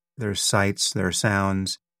movement. There's sights, there are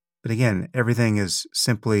sounds. But again, everything is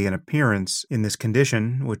simply an appearance in this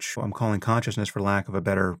condition, which I'm calling consciousness for lack of a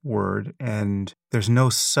better word. And there's no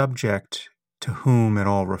subject to whom it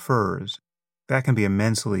all refers. That can be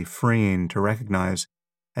immensely freeing to recognize.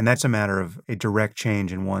 And that's a matter of a direct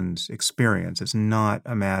change in one's experience. It's not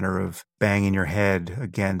a matter of banging your head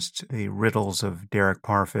against the riddles of Derek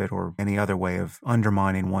Parfit or any other way of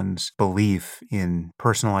undermining one's belief in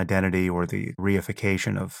personal identity or the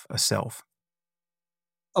reification of a self.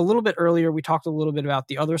 A little bit earlier, we talked a little bit about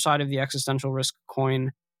the other side of the existential risk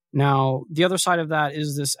coin. Now, the other side of that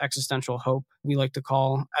is this existential hope we like to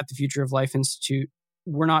call at the Future of Life Institute.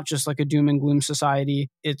 We're not just like a doom and gloom society.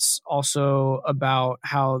 It's also about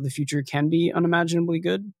how the future can be unimaginably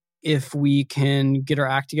good if we can get our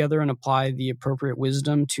act together and apply the appropriate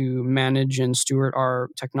wisdom to manage and steward our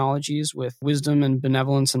technologies with wisdom and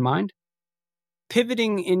benevolence in mind.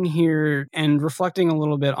 Pivoting in here and reflecting a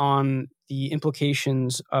little bit on the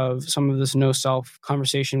implications of some of this no-self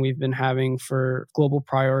conversation we've been having for global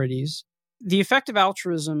priorities. The effective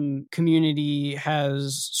altruism community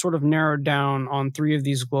has sort of narrowed down on 3 of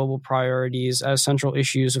these global priorities as central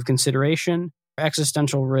issues of consideration: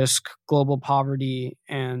 existential risk, global poverty,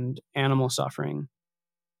 and animal suffering.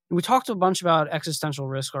 We talked a bunch about existential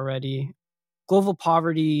risk already. Global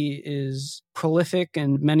poverty is prolific,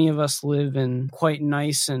 and many of us live in quite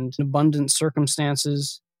nice and abundant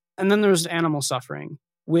circumstances. And then there's animal suffering,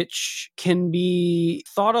 which can be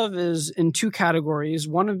thought of as in 2 categories.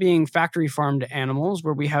 One of being factory farmed animals,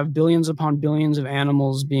 where we have billions upon billions of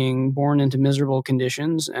animals being born into miserable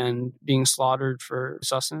conditions and being slaughtered for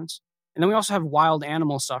sustenance. And then we also have wild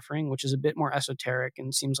animal suffering, which is a bit more esoteric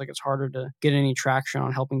and seems like it's harder to get any traction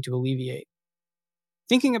on helping to alleviate.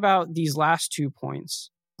 Thinking about these last 2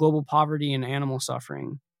 points, global poverty and animal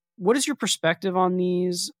suffering, what is your perspective on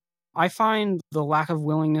these? I find the lack of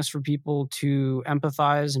willingness for people to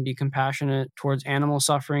empathize and be compassionate towards animal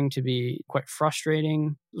suffering to be quite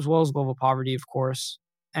frustrating, as well as global poverty, of course.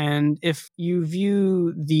 And if you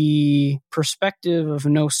view the perspective of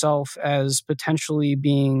no self as potentially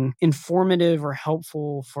being informative or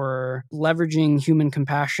helpful for leveraging human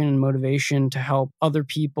compassion and motivation to help other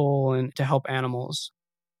people and to help animals.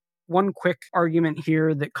 One quick argument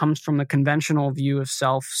here that comes from the conventional view of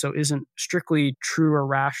self, so isn't strictly true or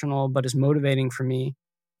rational, but is motivating for me,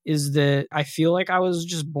 is that I feel like I was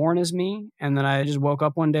just born as me, and then I just woke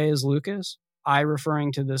up one day as Lucas. I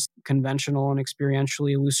referring to this conventional and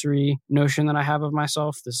experientially illusory notion that I have of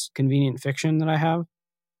myself, this convenient fiction that I have.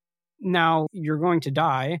 Now, you're going to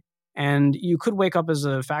die, and you could wake up as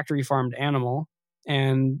a factory farmed animal,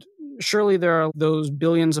 and surely there are those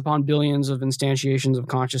billions upon billions of instantiations of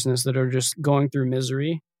consciousness that are just going through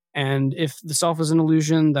misery. And if the self is an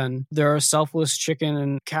illusion, then there are selfless chicken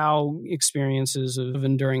and cow experiences of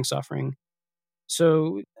enduring suffering.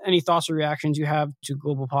 So any thoughts or reactions you have to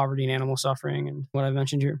global poverty and animal suffering and what I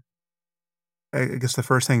mentioned here? I guess the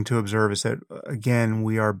first thing to observe is that, again,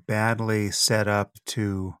 we are badly set up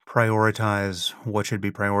to prioritize what should be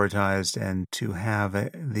prioritized and to have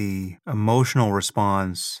the emotional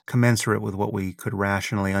response commensurate with what we could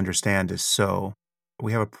rationally understand is so.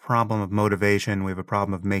 We have a problem of motivation. We have a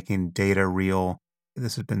problem of making data real.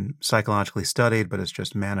 This has been psychologically studied, but it's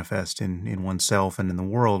just manifest in oneself and in the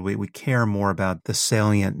world. We care more about the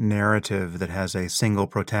salient narrative that has a single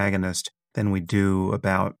protagonist than we do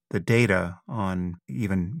about the data on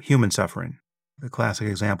even human suffering. The classic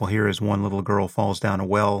example here is one little girl falls down a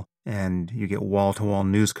well, and you get wall-to-wall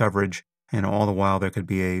news coverage, and all the while there could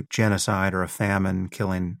be a genocide or a famine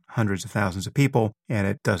killing hundreds of thousands of people, and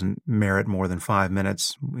it doesn't merit more than 5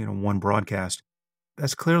 minutes, one broadcast.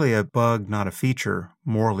 That's clearly a bug, not a feature,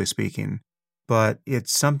 morally speaking, but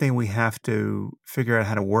it's something we have to figure out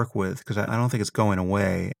how to work with, because I don't think it's going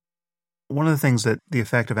away. One of the things that the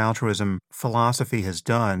effective altruism philosophy has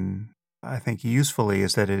done, I think usefully,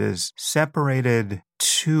 is that it has separated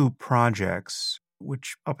 2 projects,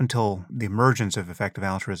 which up until the emergence of effective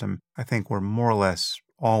altruism, I think were more or less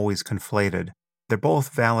always conflated. They're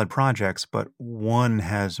both valid projects, but one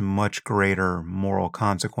has much greater moral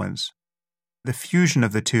consequence. The fusion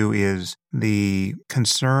of the 2 is the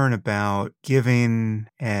concern about giving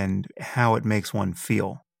and how it makes one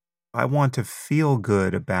feel. I want to feel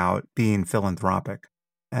good about being philanthropic,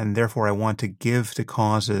 and therefore I want to give to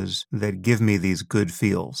causes that give me these good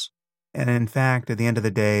feels. And in fact, at the end of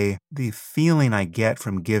the day, the feeling I get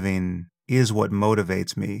from giving is what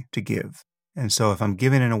motivates me to give. And so if I'm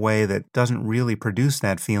giving in a way that doesn't really produce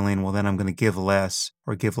that feeling, well, then I'm going to give less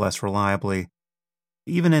or give less reliably.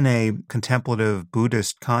 Even in a contemplative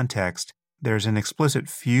Buddhist context, there's an explicit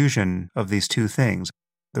fusion of these 2 things.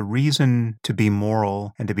 The reason to be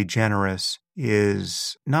moral and to be generous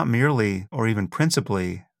is not merely or even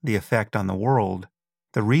principally the effect on the world.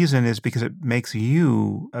 The reason is because it makes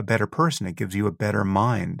you a better person. It gives you a better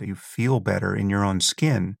mind. You feel better in your own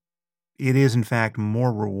skin. It is, in fact,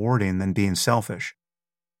 more rewarding than being selfish.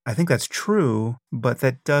 I think that's true, but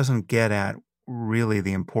that doesn't get at really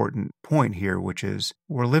the important point here, which is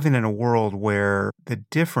we're living in a world where the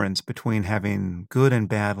difference between having good and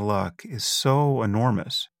bad luck is so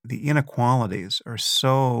enormous. The inequalities are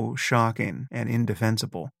so shocking and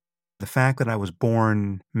indefensible. The fact that I was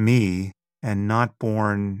born me and not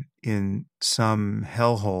born in some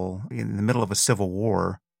hellhole in the middle of a civil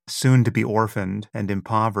war, soon to be orphaned and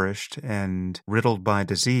impoverished and riddled by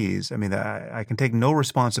disease. I mean, I can take no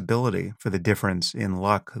responsibility for the difference in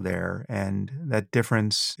luck there. And that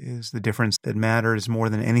difference is the difference that matters more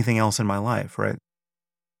than anything else in my life, right?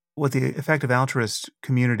 What the effective altruist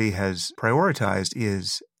community has prioritized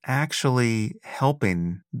is actually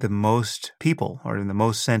helping the most people or the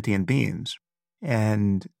most sentient beings.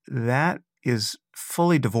 And that is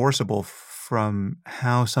fully divorceable from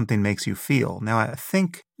how something makes you feel. Now, I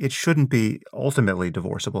think it shouldn't be ultimately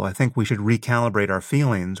divorceable. I think we should recalibrate our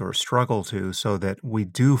feelings or struggle to so that we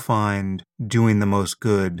do find doing the most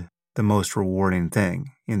good the most rewarding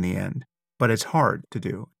thing in the end. But it's hard to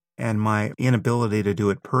do. And my inability to do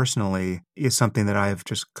it personally is something that I have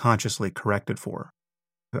just consciously corrected for.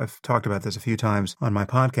 I've talked about this a few times on my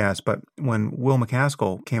podcast, but when Will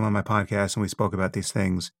MacAskill came on my podcast and we spoke about these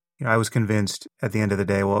things, I was convinced at the end of the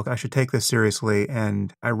day, well, I should take this seriously.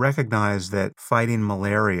 And I recognize that fighting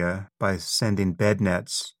malaria by sending bed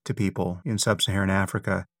nets to people in sub-Saharan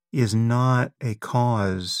Africa is not a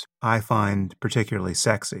cause I find particularly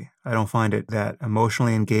sexy. I don't find it that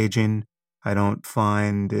emotionally engaging. I don't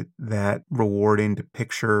find it that rewarding to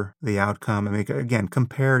picture the outcome. I mean, again,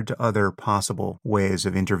 compared to other possible ways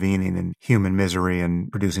of intervening in human misery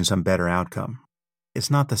and producing some better outcome. It's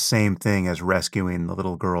not the same thing as rescuing the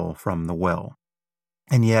little girl from the well.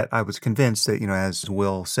 And yet I was convinced that, as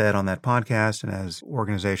Will said on that podcast and as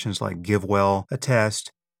organizations like GiveWell attest,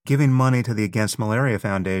 giving money to the Against Malaria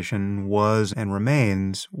Foundation was and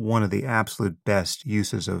remains one of the absolute best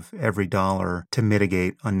uses of every dollar to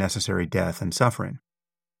mitigate unnecessary death and suffering.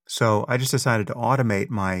 So I just decided to automate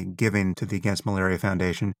my giving to the Against Malaria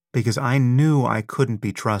Foundation because I knew I couldn't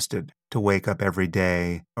be trusted to wake up every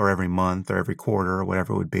day or every month or every quarter or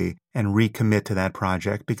whatever it would be and recommit to that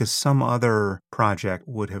project because some other project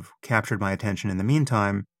would have captured my attention in the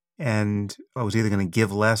meantime, and I was either going to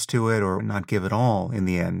give less to it or not give at all in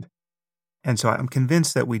the end. And so I'm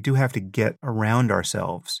convinced that we do have to get around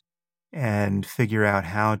ourselves and figure out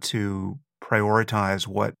how to prioritize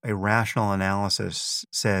what a rational analysis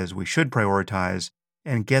says we should prioritize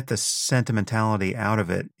and get the sentimentality out of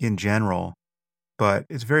it in general. But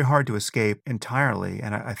it's very hard to escape entirely,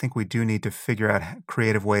 and I think we do need to figure out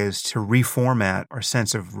creative ways to reformat our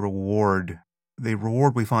sense of reward. The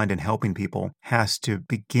reward we find in helping people has to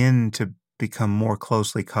begin to become more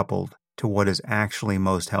closely coupled to what is actually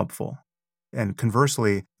most helpful. And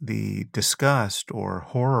conversely, the disgust or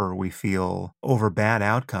horror we feel over bad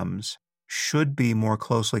outcomes should be more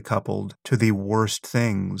closely coupled to the worst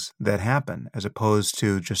things that happen, as opposed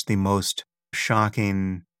to just the most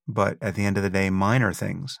shocking, but at the end of the day, minor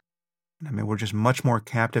things. I mean, we're just much more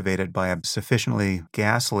captivated by a sufficiently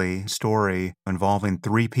ghastly story involving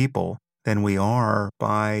 3 people than we are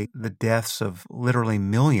by the deaths of literally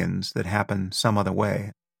millions that happen some other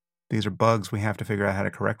way. These are bugs we have to figure out how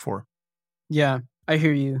to correct for. Yeah, I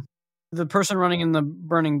hear you. The person running in the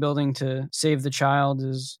burning building to save the child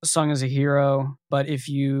is sung as a hero. But if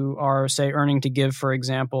you are, say, earning to give, for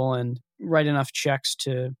example, and write enough checks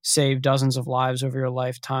to save dozens of lives over your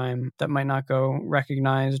lifetime, that might not go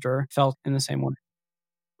recognized or felt in the same way.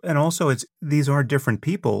 And also, these are different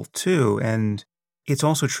people, too. And it's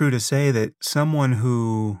also true to say that someone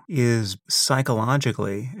who is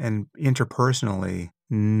psychologically and interpersonally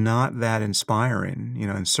not that inspiring,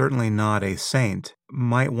 and certainly not a saint,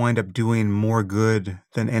 might wind up doing more good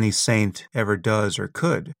than any saint ever does or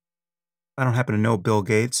could. I don't happen to know Bill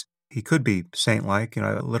Gates. He could be saint-like,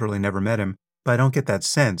 I literally never met him, but I don't get that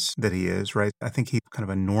sense that he is, right? I think he's kind of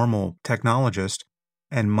a normal technologist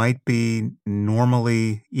and might be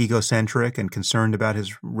normally egocentric and concerned about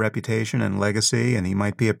his reputation and legacy, and he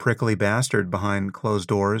might be a prickly bastard behind closed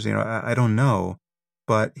doors. I don't know.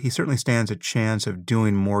 But he certainly stands a chance of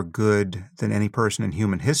doing more good than any person in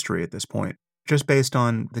human history at this point, just based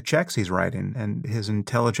on the checks he's writing and his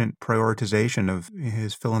intelligent prioritization of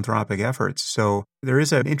his philanthropic efforts. So there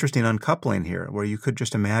is an interesting uncoupling here where you could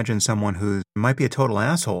just imagine someone who might be a total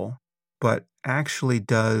asshole, but actually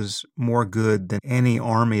does more good than any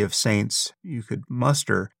army of saints you could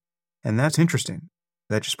muster. And that's interesting.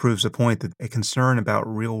 That just proves the point that a concern about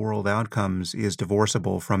real-world outcomes is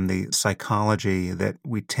divorceable from the psychology that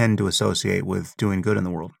we tend to associate with doing good in the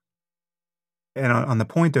world. And on the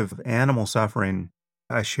point of animal suffering,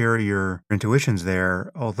 I share your intuitions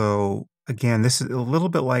there, although, again, this is a little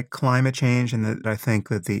bit like climate change in that I think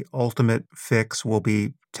that the ultimate fix will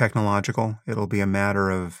be technological. It'll be a matter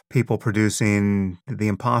of people producing the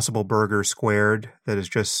impossible burger squared that is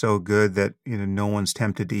just so good that no one's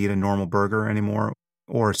tempted to eat a normal burger anymore.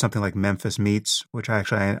 Or something like Memphis Meats, which I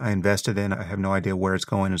invested in. I have no idea where it's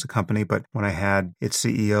going as a company, but when I had its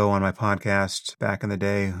CEO on my podcast back in the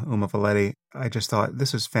day, Uma Valetti, I just thought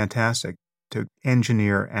this is fantastic to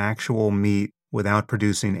engineer actual meat without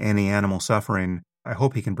producing any animal suffering. I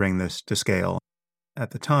hope he can bring this to scale.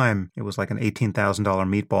 At the time, it was like an $18,000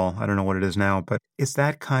 meatball. I don't know what it is now, but it's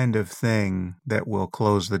that kind of thing that will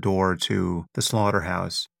close the door to the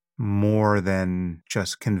slaughterhouse more than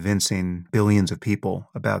just convincing billions of people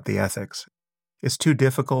about the ethics. It's too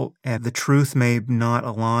difficult, and the truth may not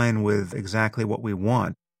align with exactly what we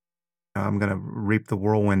want. I'm going to reap the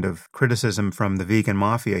whirlwind of criticism from the vegan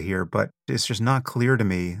mafia here, but it's just not clear to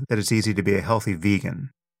me that it's easy to be a healthy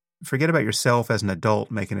vegan. Forget about yourself as an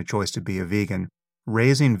adult making a choice to be a vegan.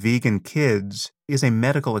 Raising vegan kids is a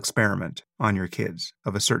medical experiment on your kids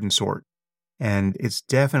of a certain sort. And it's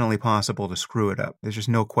definitely possible to screw it up. There's just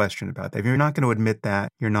no question about that. If you're not going to admit that,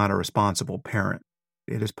 you're not a responsible parent.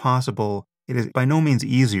 It is possible. It is by no means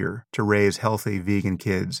easier to raise healthy vegan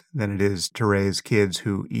kids than it is to raise kids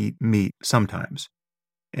who eat meat sometimes.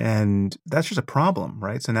 And that's just a problem,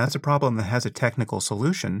 right? So that's a problem that has a technical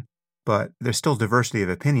solution, but there's still diversity of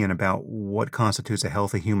opinion about what constitutes a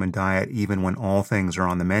healthy human diet, even when all things are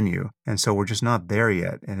on the menu. And so we're just not there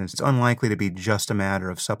yet. And it's unlikely to be just a matter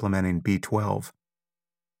of supplementing B12.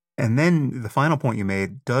 And then the final point you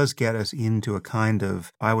made does get us into a kind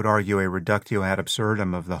of, I would argue, a reductio ad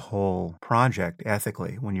absurdum of the whole project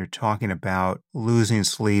ethically, when you're talking about losing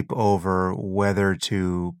sleep over whether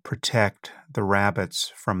to protect the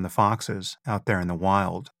rabbits from the foxes out there in the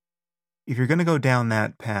wild. If you're going to go down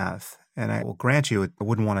that path, and I will grant you, I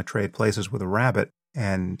wouldn't want to trade places with a rabbit,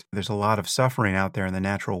 and there's a lot of suffering out there in the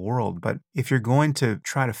natural world, but if you're going to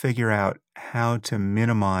try to figure out how to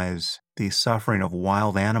minimize the suffering of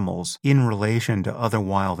wild animals in relation to other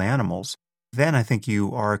wild animals, then I think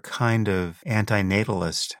you are kind of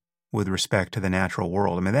antinatalist with respect to the natural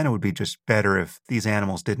world. I mean, then it would be just better if these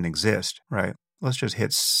animals didn't exist, right? Let's just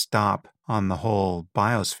hit stop on the whole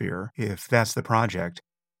biosphere if that's the project.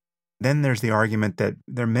 Then there's the argument that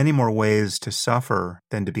there are many more ways to suffer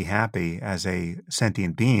than to be happy as a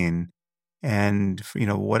sentient being. And,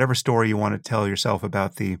 whatever story you want to tell yourself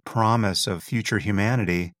about the promise of future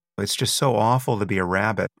humanity, it's just so awful to be a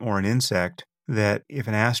rabbit or an insect that if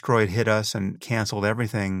an asteroid hit us and canceled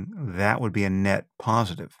everything, that would be a net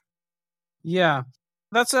positive. Yeah,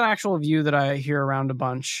 that's an actual view that I hear around a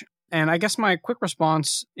bunch. And I guess my quick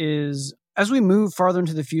response is, as we move farther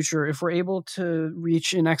into the future, if we're able to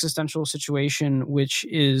reach an existential situation which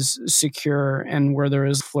is secure and where there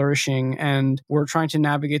is flourishing and we're trying to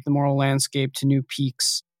navigate the moral landscape to new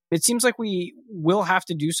peaks, it seems like we will have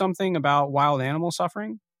to do something about wild animal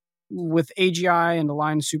suffering. With AGI and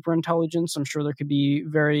aligned superintelligence, I'm sure there could be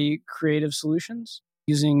very creative solutions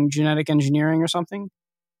using genetic engineering or something.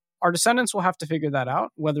 Our descendants will have to figure that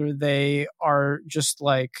out, whether they are just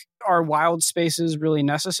like, are wild spaces really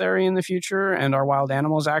necessary in the future and are wild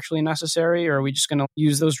animals actually necessary? Or are we just going to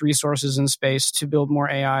use those resources in space to build more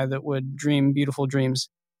AI that would dream beautiful dreams?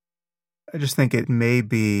 I just think it may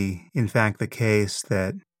be, in fact, the case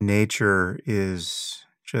that nature is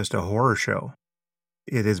just a horror show.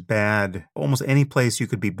 It is bad. Almost any place you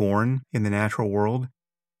could be born in the natural world,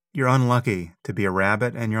 you're unlucky to be a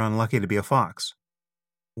rabbit and you're unlucky to be a fox.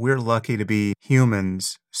 We're lucky to be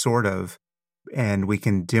humans, sort of, and we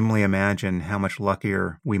can dimly imagine how much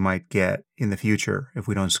luckier we might get in the future if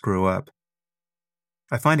we don't screw up.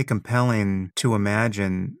 I find it compelling to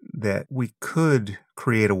imagine that we could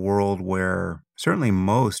create a world where certainly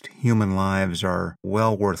most human lives are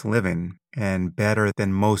well worth living and better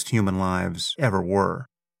than most human lives ever were.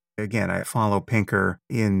 Again, I follow Pinker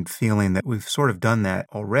in feeling that we've sort of done that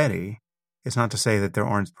already. It's not to say that there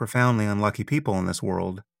aren't profoundly unlucky people in this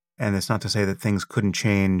world, and it's not to say that things couldn't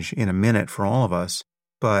change in a minute for all of us,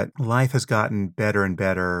 but life has gotten better and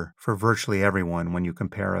better for virtually everyone when you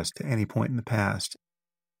compare us to any point in the past.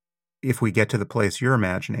 If we get to the place you're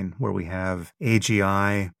imagining, where we have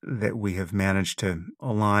AGI that we have managed to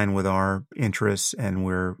align with our interests and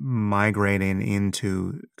we're migrating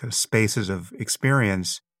into spaces of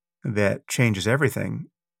experience that changes everything,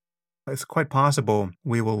 it's quite possible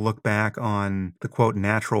we will look back on the, quote,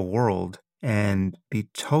 natural world and be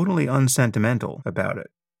totally unsentimental about it.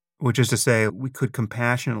 Which is to say, we could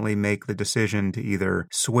compassionately make the decision to either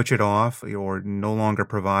switch it off or no longer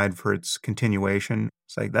provide for its continuation,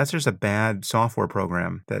 It's like that's just a bad software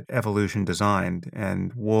program that evolution designed.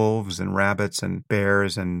 And wolves and rabbits and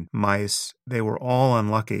bears and mice, they were all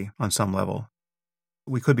unlucky on some level.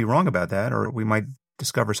 We could be wrong about that, or we might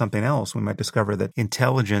discover something else. We might discover that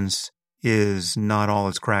intelligence is not all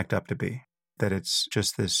it's cracked up to be, that it's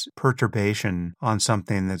just this perturbation on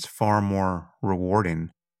something that's far more rewarding.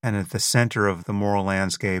 And at the center of the moral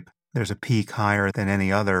landscape, there's a peak higher than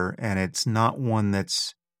any other, and it's not one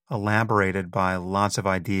that's elaborated by lots of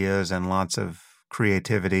ideas and lots of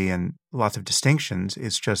creativity and lots of distinctions.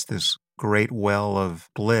 It's just this great well of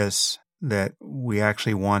bliss that we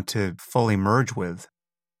actually want to fully merge with.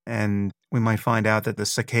 And we might find out that the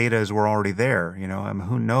cicadas were already there.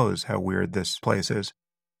 Who knows how weird this place is.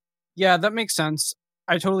 Yeah, that makes sense.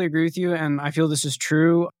 I totally agree with you, and I feel this is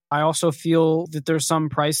true. I also feel that there's some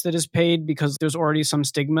price that is paid because there's already some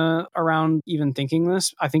stigma around even thinking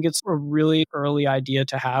this. I think it's a really early idea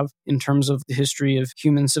to have in terms of the history of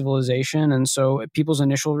human civilization. And so people's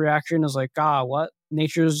initial reaction is like, what?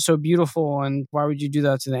 Nature is so beautiful, and why would you do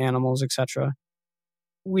that to the animals, etc.?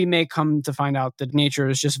 We may come to find out that nature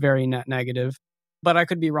is just very net negative. But I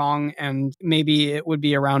could be wrong, and maybe it would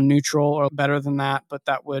be around neutral or better than that, but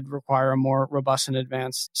that would require a more robust and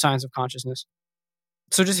advanced science of consciousness.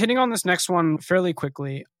 So just hitting on this next one fairly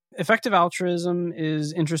quickly, effective altruism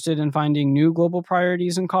is interested in finding new global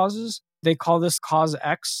priorities and causes. They call this cause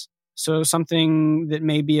X. So something that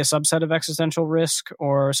may be a subset of existential risk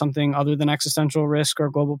or something other than existential risk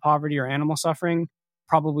or global poverty or animal suffering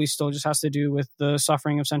probably still just has to do with the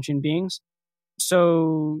suffering of sentient beings.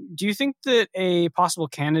 So do you think that a possible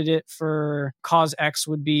candidate for cause X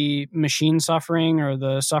would be machine suffering or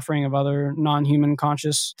the suffering of other non-human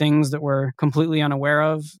conscious things that we're completely unaware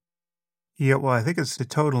of? Yeah, well, I think it's a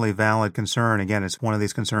totally valid concern. Again, it's one of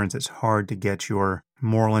these concerns that's hard to get your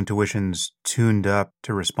moral intuitions tuned up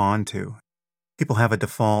to respond to. People have a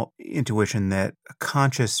default intuition that a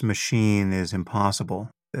conscious machine is impossible,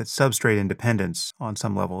 that substrate independence on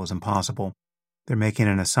some level is impossible. They're making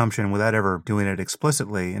an assumption without ever doing it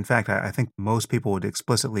explicitly. In fact, I think most people would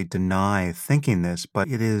explicitly deny thinking this, but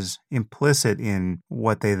it is implicit in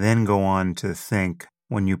what they then go on to think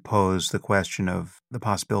when you pose the question of the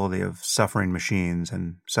possibility of suffering machines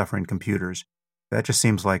and suffering computers. That just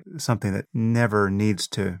seems like something that never needs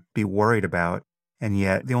to be worried about. And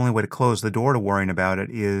yet, the only way to close the door to worrying about it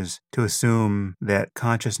is to assume that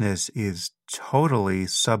consciousness is totally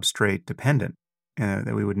substrate dependent.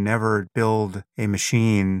 That we would never build a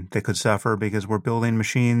machine that could suffer because we're building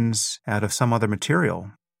machines out of some other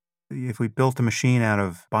material. If we built a machine out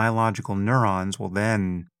of biological neurons, well,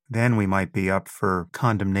 then we might be up for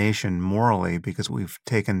condemnation morally because we've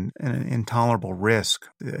taken an intolerable risk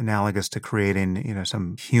analogous to creating,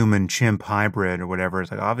 some human chimp hybrid or whatever.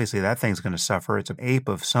 It's like, obviously that thing's going to suffer. It's an ape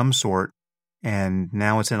of some sort. And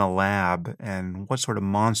now it's in a lab, and what sort of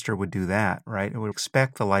monster would do that, right? It would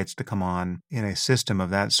expect the lights to come on in a system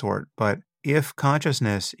of that sort. But if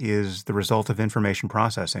consciousness is the result of information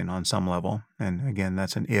processing on some level, and again,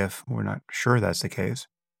 that's an if, we're not sure that's the case,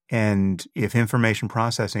 and if information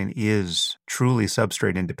processing is truly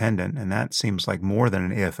substrate independent, and that seems like more than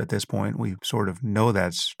an if at this point, we sort of know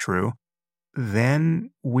that's true,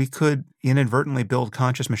 then we could inadvertently build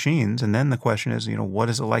conscious machines. And then the question is, what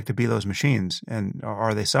is it like to be those machines? And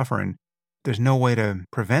are they suffering? There's no way to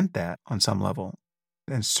prevent that on some level.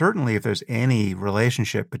 And certainly if there's any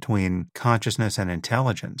relationship between consciousness and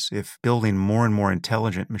intelligence, if building more and more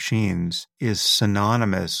intelligent machines is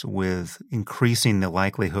synonymous with increasing the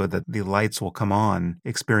likelihood that the lights will come on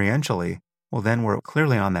experientially, well, then we're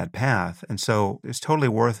clearly on that path. And so it's totally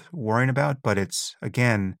worth worrying about, but it's,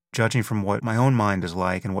 again, judging from what my own mind is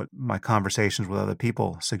like and what my conversations with other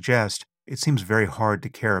people suggest, it seems very hard to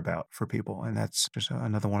care about for people. And that's just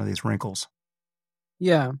another one of these wrinkles.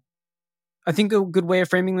 Yeah. I think a good way of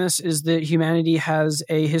framing this is that humanity has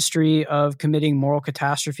a history of committing moral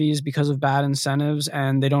catastrophes because of bad incentives,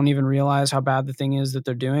 and they don't even realize how bad the thing is that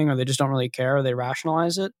they're doing, or they just don't really care, or they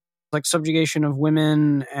rationalize it. Like subjugation of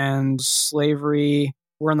women and slavery.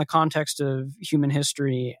 We're in the context of human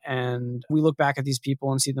history, and we look back at these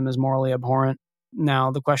people and see them as morally abhorrent.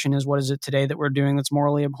 Now, the question is, what is it today that we're doing that's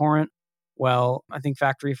morally abhorrent? Well, I think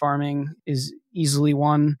factory farming is easily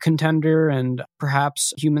one contender, and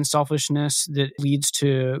perhaps human selfishness that leads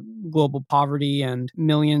to global poverty and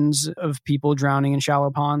millions of people drowning in shallow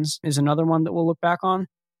ponds is another one that we'll look back on.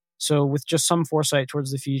 So with just some foresight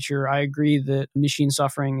towards the future, I agree that machine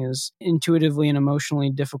suffering is intuitively and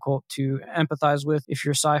emotionally difficult to empathize with if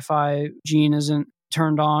your sci-fi gene isn't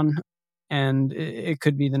turned on, and it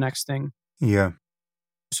could be the next thing. Yeah.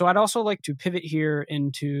 So I'd also like to pivot here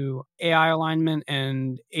into AI alignment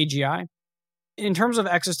and AGI. In terms of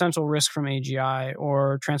existential risk from AGI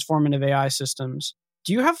or transformative AI systems,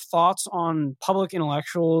 do you have thoughts on public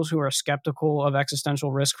intellectuals who are skeptical of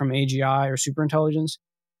existential risk from AGI or superintelligence?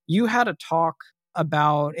 You had a talk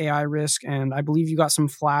about AI risk, and I believe you got some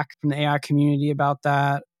flack from the AI community about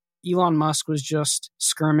that. Elon Musk was just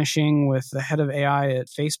skirmishing with the head of AI at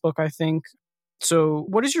Facebook, I think. So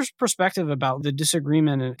what is your perspective about the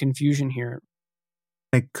disagreement and confusion here?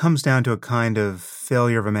 It comes down to a kind of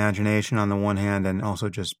failure of imagination on the one hand and also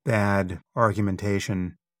just bad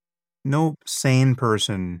argumentation. No sane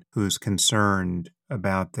person who's concerned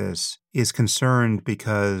about this is concerned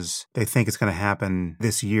because they think it's going to happen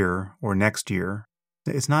this year or next year.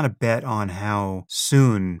 It's not a bet on how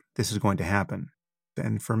soon this is going to happen.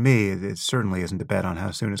 And for me, it certainly isn't a bet on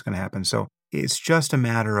how soon it's going to happen. So it's just a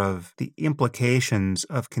matter of the implications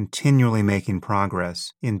of continually making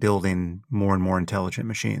progress in building more and more intelligent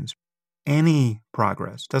machines. Any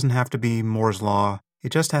progress, doesn't have to be Moore's Law,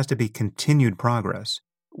 it just has to be continued progress,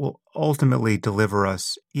 will ultimately deliver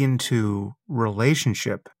us into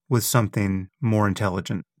relationship with something more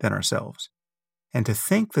intelligent than ourselves. And to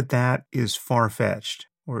think that that is far-fetched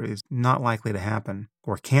or is not likely to happen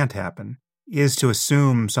or can't happen is to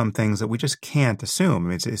assume some things that we just can't assume. I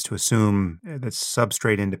mean, it's to assume that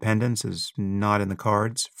substrate independence is not in the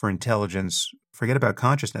cards for intelligence. Forget about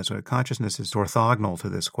consciousness. Consciousness is orthogonal to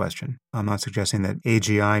this question. I'm not suggesting that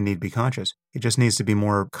AGI need be conscious. It just needs to be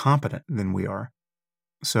more competent than we are.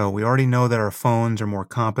 So we already know that our phones are more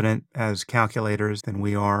competent as calculators than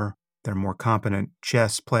we are. They're more competent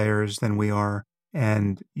chess players than we are.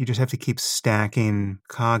 And you just have to keep stacking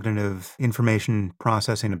cognitive information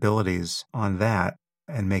processing abilities on that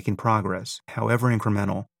and making progress, however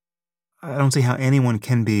incremental. I don't see how anyone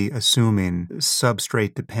can be assuming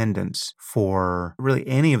substrate dependence for really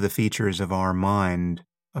any of the features of our mind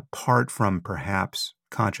apart from perhaps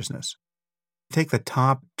consciousness. Take the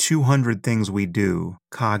top 200 things we do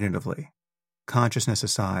cognitively, consciousness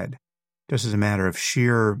aside, just as a matter of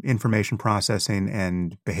sheer information processing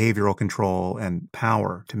and behavioral control and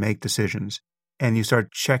power to make decisions. And you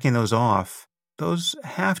start checking those off, those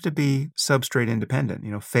have to be substrate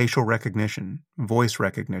independent, facial recognition, voice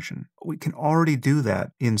recognition. We can already do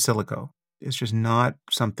that in silico. It's just not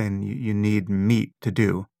something you need meat to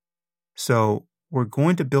do. So we're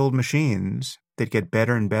going to build machines that get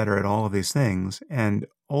better and better at all of these things, and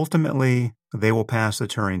ultimately they will pass the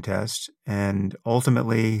Turing test, and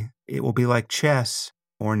ultimately it will be like chess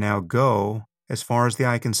or now Go as far as the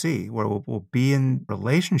eye can see, where we'll be in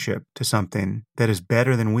relationship to something that is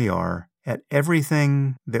better than we are at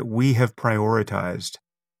everything that we have prioritized.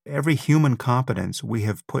 Every human competence we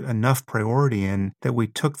have put enough priority in that we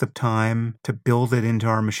took the time to build it into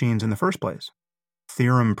our machines in the first place.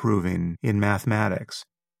 Theorem proving in mathematics,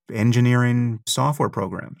 engineering software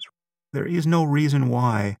programs. There is no reason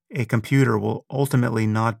why a computer will ultimately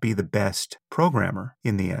not be the best programmer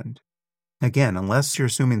in the end. Again, unless you're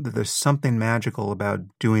assuming that there's something magical about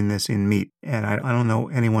doing this in meat, and I don't know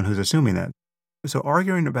anyone who's assuming that. So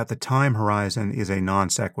arguing about the time horizon is a non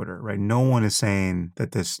sequitur, right? No one is saying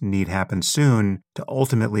that this need happen soon to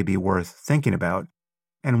ultimately be worth thinking about.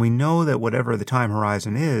 And we know that whatever the time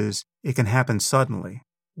horizon is, it can happen suddenly.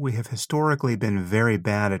 We have historically been very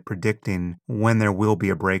bad at predicting when there will be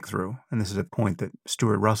a breakthrough. And this is a point that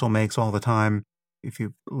Stuart Russell makes all the time. If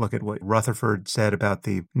you look at what Rutherford said about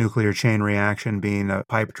the nuclear chain reaction being a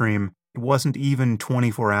pipe dream, it wasn't even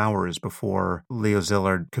 24 hours before Leo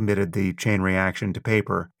Szilard committed the chain reaction to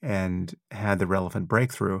paper and had the relevant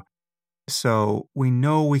breakthrough. So we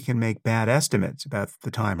know we can make bad estimates about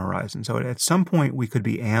the time horizon. So at some point we could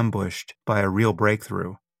be ambushed by a real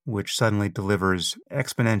breakthrough, which suddenly delivers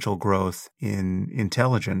exponential growth in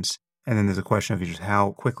intelligence. And then there's a question of just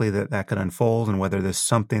how quickly that could unfold and whether there's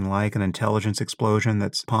something like an intelligence explosion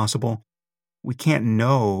that's possible. We can't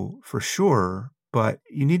know for sure, but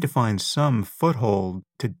you need to find some foothold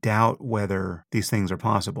to doubt whether these things are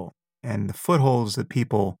possible. And the footholds that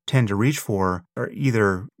people tend to reach for are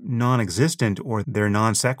either non-existent or they're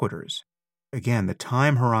non sequiturs. Again, the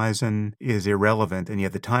time horizon is irrelevant, and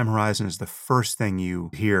yet the time horizon is the first thing you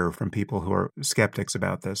hear from people who are skeptics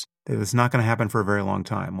about this, that it's not going to happen for a very long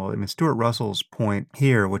time. Well, Stuart Russell's point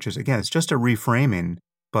here, which is, again, it's just a reframing,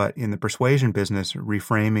 but in the persuasion business,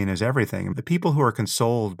 reframing is everything. The people who are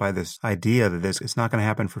consoled by this idea that it's not going to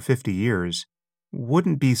happen for 50 years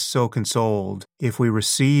wouldn't be so consoled if we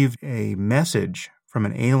received a message from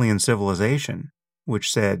an alien civilization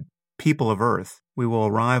which said, people of Earth, we will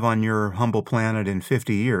arrive on your humble planet in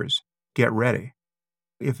 50 years. Get ready.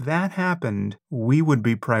 If that happened, we would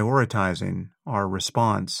be prioritizing our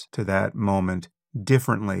response to that moment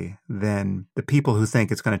differently than the people who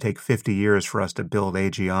think it's going to take 50 years for us to build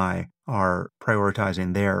AGI are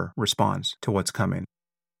prioritizing their response to what's coming.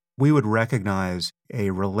 We would recognize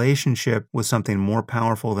a relationship with something more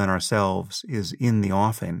powerful than ourselves is in the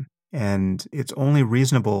offing. And it's only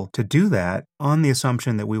reasonable to do that on the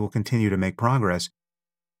assumption that we will continue to make progress.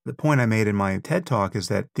 The point I made in my TED Talk is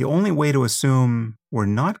that the only way to assume we're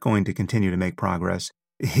not going to continue to make progress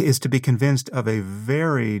is to be convinced of a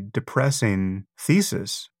very depressing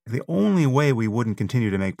thesis. The only way we wouldn't continue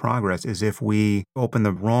to make progress is if we open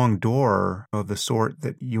the wrong door of the sort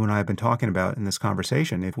that you and I have been talking about in this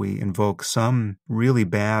conversation. If we invoke some really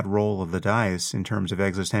bad roll of the dice in terms of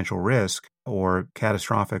existential risk or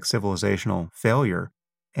catastrophic civilizational failure,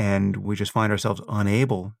 and we just find ourselves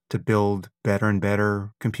unable to build better and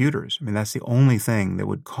better computers. I mean, that's the only thing that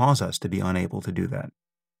would cause us to be unable to do that.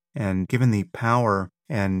 And given the power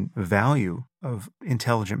and value of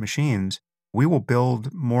intelligent machines, we will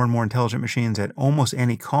build more and more intelligent machines at almost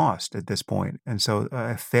any cost at this point. And so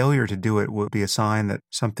a failure to do it would be a sign that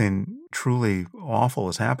something truly awful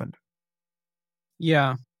has happened.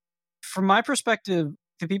 Yeah. From my perspective,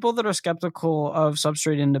 the people that are skeptical of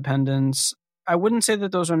substrate independence, I wouldn't say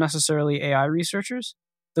that those are necessarily AI researchers.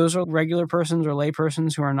 Those are regular persons or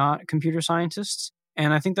laypersons who are not computer scientists.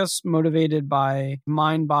 And I think that's motivated by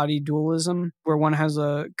mind-body dualism, where one has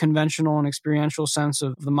a conventional and experiential sense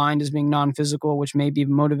of the mind as being non-physical, which may be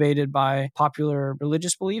motivated by popular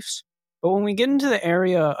religious beliefs. But when we get into the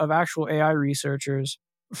area of actual AI researchers,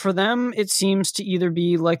 for them, it seems to either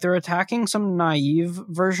be like they're attacking some naive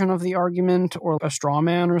version of the argument or a straw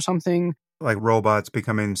man or something. Like robots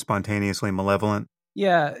becoming spontaneously malevolent?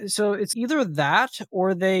 Yeah, so it's either that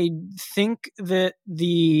or they think that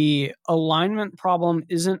the alignment problem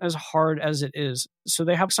isn't as hard as it is. So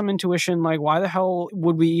they have some intuition like, why the hell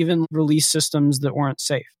would we even release systems that weren't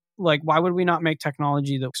safe? Like, why would we not make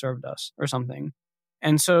technology that served us or something?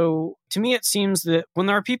 And so to me, it seems that when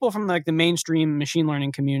there are people from like the mainstream machine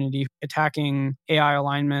learning community attacking AI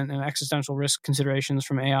alignment and existential risk considerations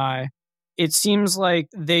from AI, it seems like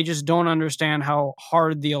they just don't understand how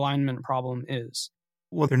hard the alignment problem is.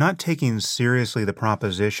 Well, they're not taking seriously the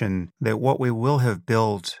proposition that what we will have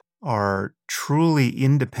built are truly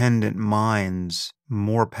independent minds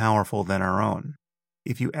more powerful than our own.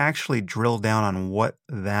 If you actually drill down on what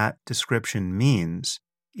that description means,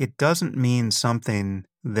 it doesn't mean something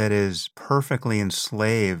that is perfectly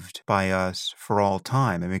enslaved by us for all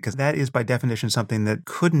time. I mean, because that is by definition something that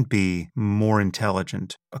couldn't be more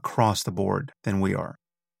intelligent across the board than we are.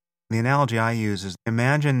 The analogy I use is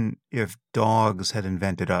imagine if dogs had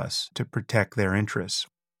invented us to protect their interests.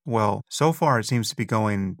 Well, so far it seems to be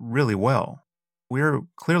going really well. We're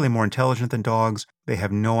clearly more intelligent than dogs. They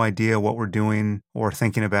have no idea what we're doing or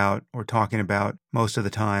thinking about or talking about most of the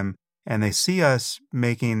time. And they see us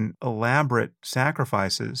making elaborate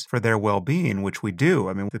sacrifices for their well-being, which we do.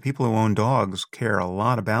 I mean, the people who own dogs care a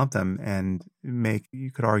lot about them and make,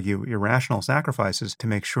 you could argue, irrational sacrifices to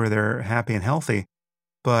make sure they're happy and healthy.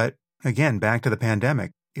 But again, back to the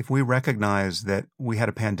pandemic. If we recognize that we had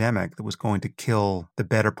a pandemic that was going to kill the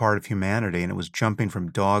better part of humanity and it was jumping from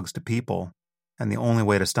dogs to people, and the only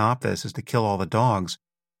way to stop this is to kill all the dogs,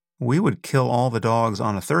 we would kill all the dogs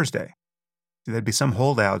on a Thursday. There'd be some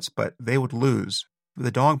holdouts, but they would lose.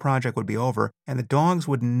 The dog project would be over, and the dogs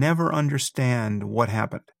would never understand what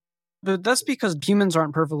happened. But that's because humans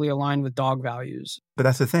aren't perfectly aligned with dog values. But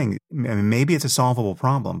that's the thing. I mean, maybe it's a solvable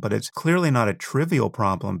problem, but it's clearly not a trivial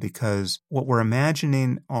problem because what we're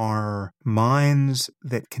imagining are minds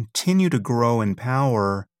that continue to grow in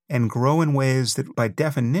power and grow in ways that, by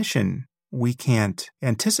definition, we can't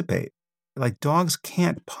anticipate. Like dogs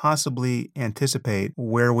can't possibly anticipate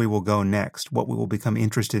where we will go next, what we will become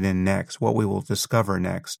interested in next, what we will discover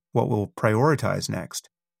next, what we'll prioritize next.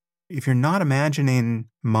 If you're not imagining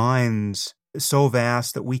minds so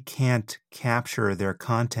vast that we can't capture their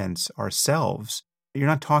contents ourselves, you're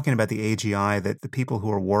not talking about the AGI that the people who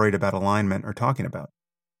are worried about alignment are talking about.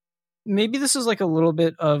 Maybe this is like a little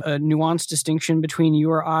bit of a nuanced distinction between you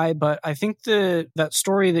or I, but I think that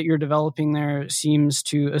story that you're developing there seems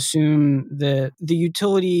to assume that the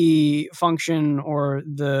utility function or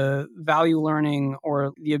the value learning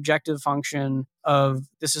or the objective function of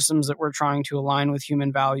the systems that we're trying to align with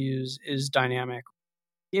human values is dynamic.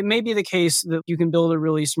 It may be the case that you can build a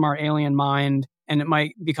really smart alien mind and it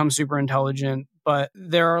might become super intelligent, but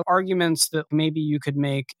there are arguments that maybe you could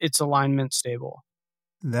make its alignment stable.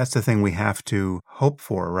 That's the thing we have to hope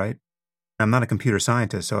for, right? I'm not a computer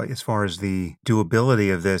scientist, so as far as the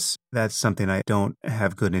doability of this, that's something I don't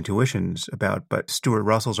have good intuitions about. But Stuart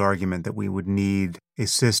Russell's argument that we would need a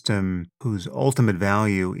system whose ultimate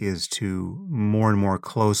value is to more and more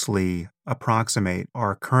closely approximate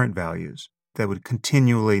our current values, that would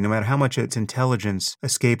continually, no matter how much its intelligence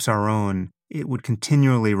escapes our own, it would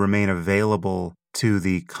continually remain available to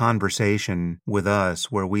the conversation with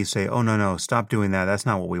us where we say, oh, no, stop doing that. That's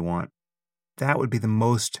not what we want. That would be the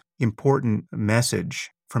most important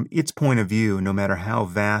message from its point of view, no matter how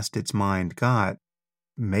vast its mind got.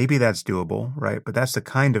 Maybe that's doable, right? But that's the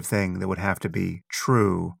kind of thing that would have to be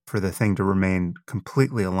true for the thing to remain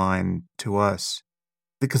completely aligned to us.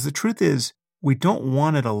 Because the truth is, we don't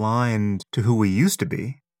want it aligned to who we used to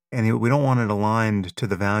be, and we don't want it aligned to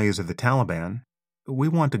the values of the Taliban. We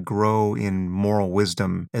want to grow in moral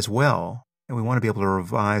wisdom as well, and we want to be able to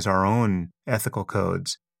revise our own ethical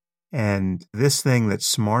codes. And this thing that's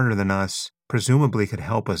smarter than us presumably could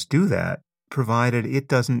help us do that, provided it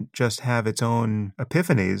doesn't just have its own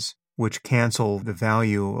epiphanies, which cancel the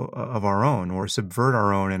value of our own or subvert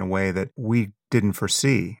our own in a way that we didn't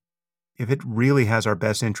foresee. If it really has our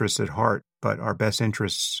best interests at heart, but our best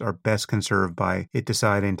interests are best conserved by it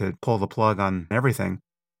deciding to pull the plug on everything,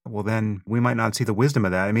 well, then we might not see the wisdom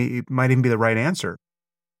of that. I mean, it might even be the right answer.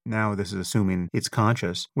 Now, this is assuming it's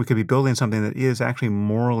conscious. We could be building something that is actually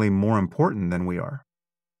morally more important than we are.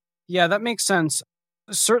 Yeah, that makes sense.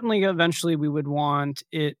 Certainly, eventually, we would want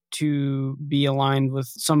it to be aligned with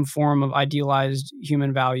some form of idealized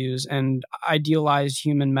human values and idealized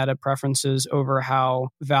human meta preferences over how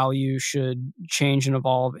value should change and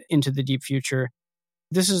evolve into the deep future.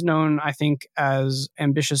 This is known, I think, as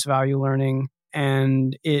ambitious value learning,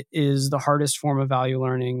 and it is the hardest form of value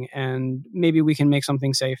learning. And maybe we can make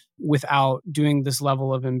something safe without doing this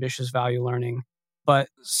level of ambitious value learning. But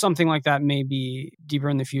something like that may be deeper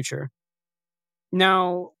in the future.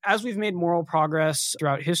 Now, as we've made moral progress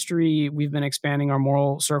throughout history, we've been expanding our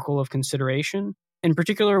moral circle of consideration. In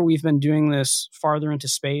particular, we've been doing this farther into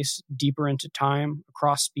space, deeper into time,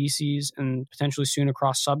 across species, and potentially soon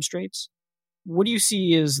across substrates. What do you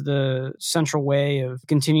see as the central way of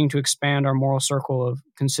continuing to expand our moral circle of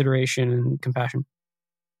consideration and compassion?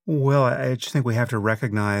 Well, I just think we have to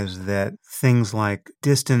recognize that things like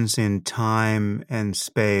distance in time and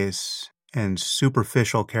space and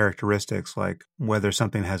superficial characteristics like whether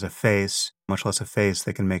something has a face, much less a face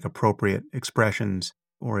that can make appropriate expressions,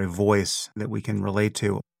 or a voice that we can relate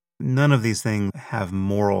to, none of these things have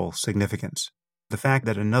moral significance. The fact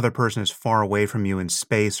that another person is far away from you in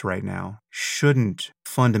space right now shouldn't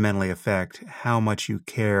fundamentally affect how much you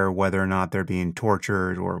care whether or not they're being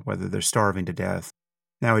tortured or whether they're starving to death.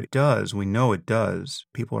 Now, it does. We know it does.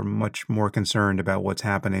 People are much more concerned about what's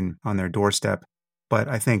happening on their doorstep. But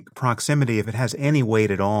I think proximity, if it has any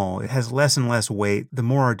weight at all, it has less and less weight the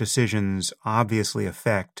more our decisions obviously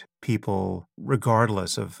affect people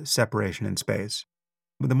regardless of separation in space.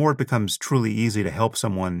 The more it becomes truly easy to help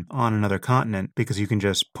someone on another continent because you can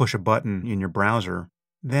just push a button in your browser,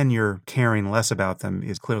 then your caring less about them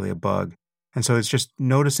is clearly a bug. And so it's just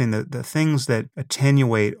noticing that the things that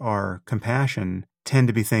attenuate our compassion tend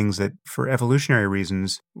to be things that, for evolutionary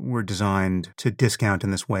reasons, were designed to discount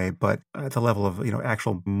in this way. But at the level of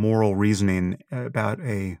actual moral reasoning about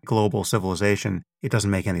a global civilization, it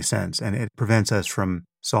doesn't make any sense, and it prevents us from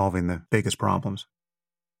solving the biggest problems.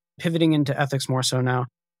 Pivoting into ethics more so now.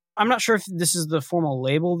 I'm not sure if this is the formal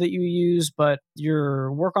label that you use, but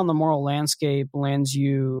your work on the moral landscape lands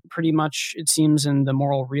you pretty much, it seems, in the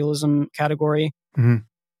moral realism category. Mm-hmm.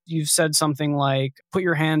 You've said something like, put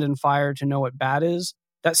your hand in fire to know what bad is.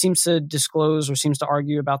 That seems to disclose or seems to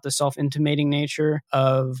argue about the self-intimating nature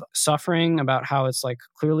of suffering, about how it's like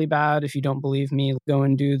clearly bad. If you don't believe me, go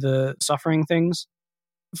and do the suffering things.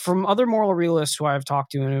 From other moral realists who I've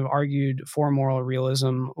talked to and have argued for moral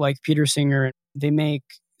realism, like Peter Singer, they make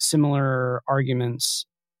similar arguments.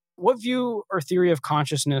 What view or theory of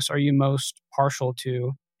consciousness are you most partial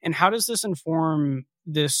to? And how does this inform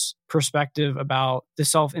this perspective about the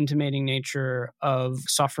self-intimating nature of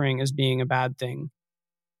suffering as being a bad thing?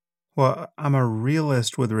 Well, I'm a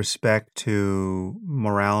realist with respect to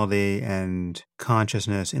morality and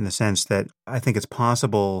consciousness in the sense that I think it's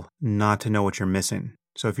possible not to know what you're missing.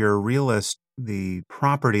 So if you're a realist, the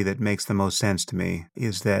property that makes the most sense to me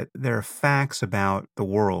is that there are facts about the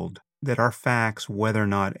world that are facts whether or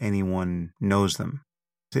not anyone knows them.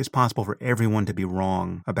 It's possible for everyone to be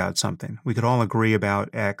wrong about something. We could all agree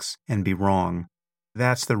about X and be wrong.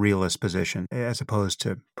 That's the realist position, as opposed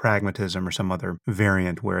to pragmatism or some other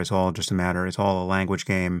variant where it's all just a matter, it's all a language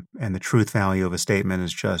game, and the truth value of a statement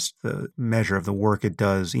is just the measure of the work it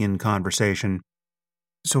does in conversation.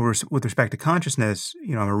 So with respect to consciousness,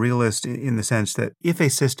 I'm a realist in the sense that if a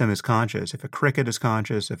system is conscious, if a cricket is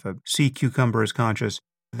conscious, if a sea cucumber is conscious,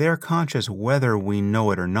 they're conscious whether we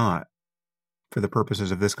know it or not. For the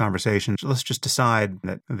purposes of this conversation, let's just decide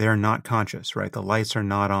that they're not conscious, right? The lights are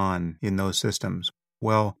not on in those systems.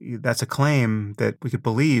 Well, that's a claim that we could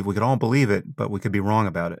all believe it, but we could be wrong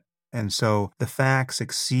about it. And so the facts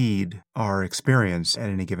exceed our experience at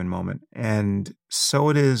any given moment. And so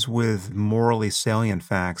it is with morally salient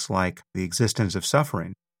facts like the existence of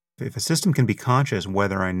suffering. If a system can be conscious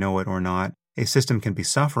whether I know it or not, a system can be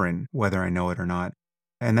suffering whether I know it or not.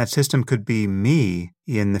 And that system could be me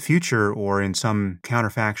in the future or in some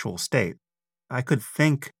counterfactual state. I could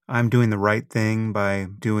think I'm doing the right thing by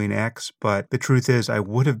doing X, but the truth is I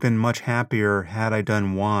would have been much happier had I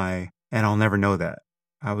done Y, and I'll never know that.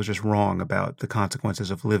 I was just wrong about the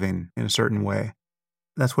consequences of living in a certain way.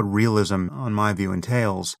 That's what realism, on my view,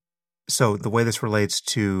 entails. So the way this relates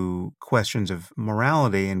to questions of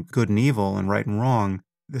morality and good and evil and right and wrong,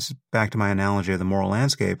 this is back to my analogy of the moral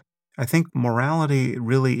landscape. I think morality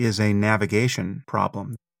really is a navigation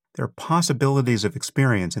problem. There are possibilities of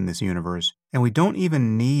experience in this universe, and we don't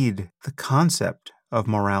even need the concept of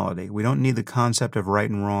morality. We don't need the concept of right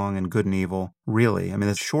and wrong and good and evil, really. I mean,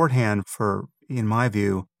 it's shorthand for, in my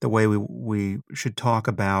view, the way we should talk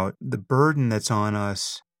about the burden that's on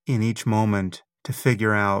us in each moment to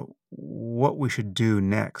figure out what we should do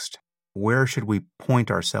next. Where should we point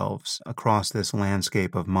ourselves across this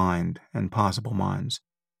landscape of mind and possible minds?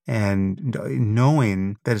 And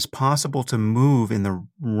knowing that it's possible to move in the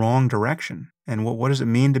wrong direction. And what does it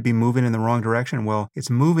mean to be moving in the wrong direction? Well, it's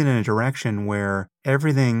moving in a direction where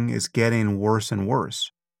everything is getting worse and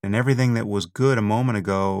worse. And everything that was good a moment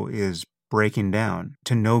ago is breaking down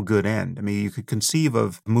to no good end. I mean, you could conceive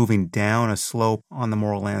of moving down a slope on the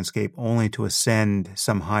moral landscape only to ascend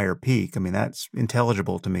some higher peak. I mean, that's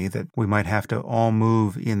intelligible to me that we might have to all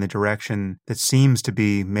move in the direction that seems to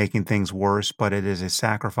be making things worse, but it is a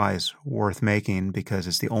sacrifice worth making because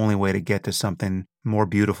it's the only way to get to something more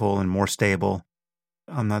beautiful and more stable.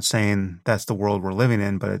 I'm not saying that's the world we're living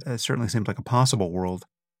in, but it certainly seems like a possible world.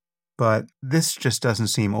 But this just doesn't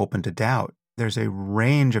seem open to doubt. There's a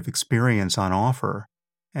range of experience on offer.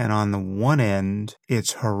 And on the one end,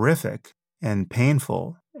 it's horrific and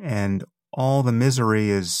painful, and all the misery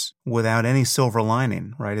is without any silver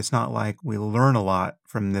lining, right? It's not like we learn a lot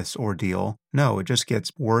from this ordeal. No, it just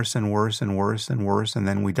gets worse and worse and worse and worse, and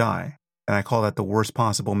then we die. And I call that the worst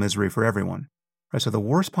possible misery for everyone. Right? So the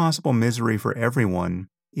worst possible misery for everyone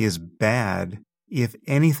is bad. If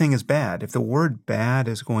anything is bad, if the word bad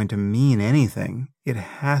is going to mean anything, it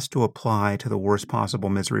has to apply to the worst possible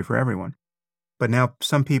misery for everyone. But now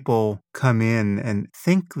some people come in and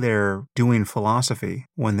think they're doing philosophy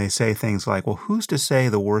when they say things like, well, who's to say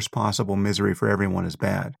the worst possible misery for everyone is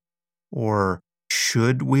bad? Or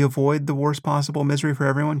should we avoid the worst possible misery for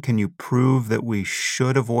everyone? Can you prove that we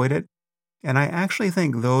should avoid it? And I actually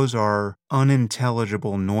think those are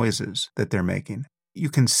unintelligible noises that they're making. You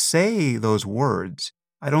can say those words.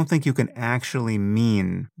 I don't think you can actually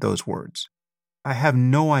mean those words. I have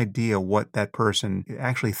no idea what that person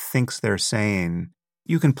actually thinks they're saying.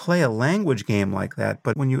 You can play a language game like that,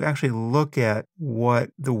 but when you actually look at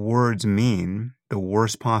what the words mean, the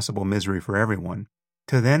worst possible misery for everyone,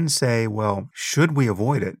 to then say, well, should we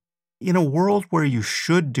avoid it? In a world where you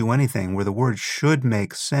should do anything, where the word should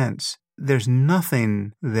make sense, there's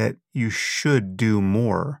nothing that you should do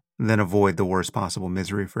more than avoid the worst possible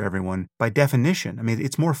misery for everyone by definition. I mean,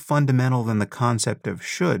 it's more fundamental than the concept of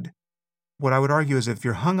should. What I would argue is if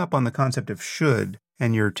you're hung up on the concept of should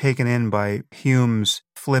and you're taken in by Hume's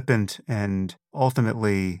flippant and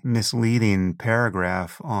ultimately misleading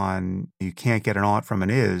paragraph on you can't get an ought from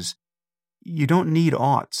an is, you don't need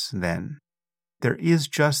oughts then. There is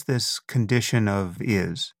just this condition of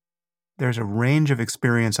is. There's a range of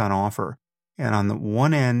experience on offer. And on the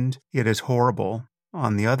one end, it is horrible.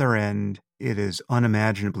 On the other end, it is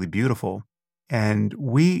unimaginably beautiful. And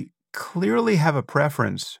we clearly have a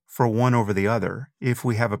preference for one over the other if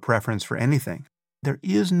we have a preference for anything. There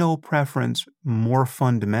is no preference more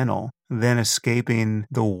fundamental than escaping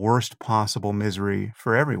the worst possible misery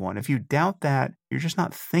for everyone. If you doubt that, you're just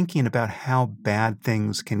not thinking about how bad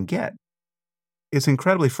things can get. It's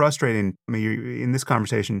incredibly frustrating. I mean, in this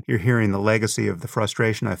conversation, you're hearing the legacy of the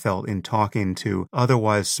frustration I felt in talking to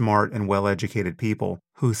otherwise smart and well-educated people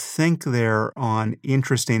who think they're on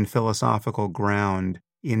interesting philosophical ground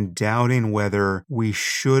in doubting whether we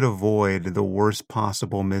should avoid the worst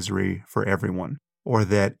possible misery for everyone, or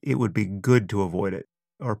that it would be good to avoid it,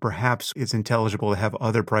 or perhaps it's intelligible to have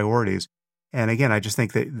other priorities. And again, I just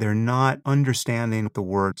think that they're not understanding the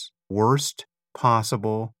words worst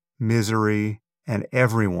possible, misery, and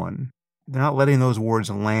everyone. They're not letting those words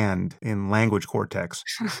land in language cortex.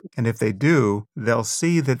 And if they do, they'll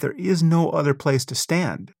see that there is no other place to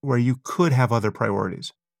stand where you could have other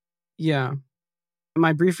priorities. Yeah.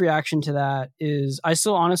 My brief reaction to that is I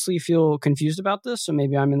still honestly feel confused about this, so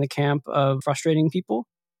maybe I'm in the camp of frustrating people.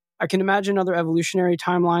 I can imagine other evolutionary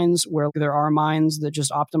timelines where there are minds that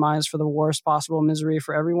just optimize for the worst possible misery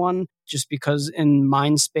for everyone, just because in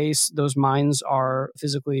mind space, those minds are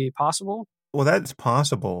physically possible. Well, that's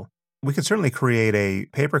possible. We could certainly create a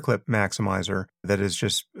paperclip maximizer that is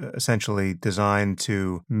just essentially designed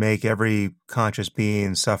to make every conscious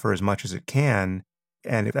being suffer as much as it can.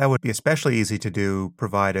 And that would be especially easy to do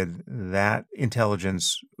provided that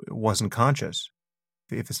intelligence wasn't conscious.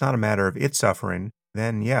 If it's not a matter of it suffering,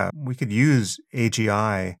 then yeah, we could use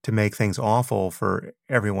AGI to make things awful for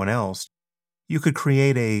everyone else. You could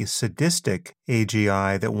create a sadistic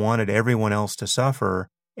AGI that wanted everyone else to suffer,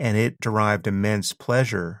 and it derived immense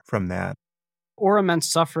pleasure from that. Or immense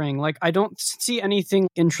suffering. Like, I don't see anything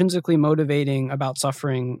intrinsically motivating about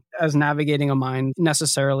suffering as navigating a mind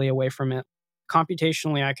necessarily away from it.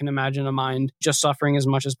 Computationally, I can imagine a mind just suffering as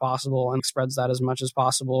much as possible and spreads that as much as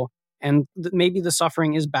possible. And maybe the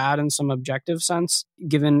suffering is bad in some objective sense,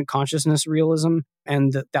 given consciousness realism,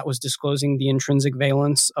 and that was disclosing the intrinsic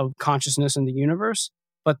valence of consciousness in the universe.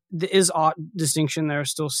 But the odd distinction there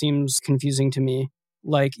still seems confusing to me.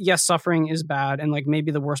 Like, yes, suffering is bad, and like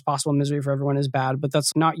maybe the worst possible misery for everyone is bad, but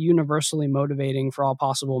that's not universally motivating for all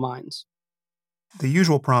possible minds. The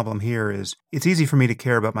usual problem here is it's easy for me to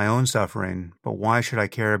care about my own suffering, but why should I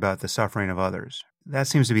care about the suffering of others? That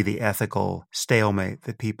seems to be the ethical stalemate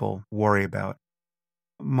that people worry about.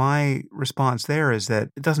 My response there is that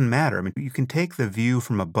it doesn't matter. I mean, you can take the view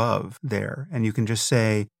from above there, and you can just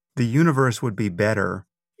say the universe would be better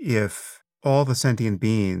if all the sentient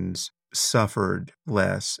beings suffered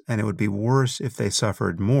less, and it would be worse if they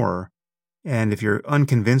suffered more. And if you're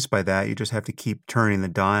unconvinced by that, you just have to keep turning the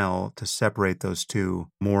dial to separate those two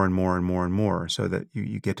more and more and more and more so that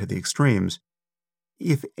you get to the extremes.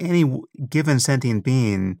 If any given sentient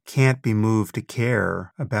being can't be moved to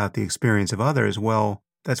care about the experience of others, well,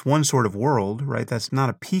 that's one sort of world, right? That's not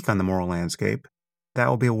a peak on the moral landscape. That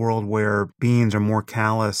will be a world where beings are more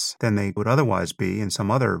callous than they would otherwise be in some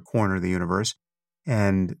other corner of the universe.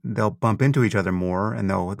 And they'll bump into each other more, and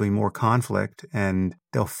there'll be more conflict, and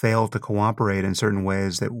they'll fail to cooperate in certain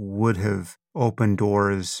ways that would have opened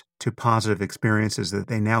doors to positive experiences that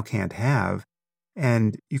they now can't have.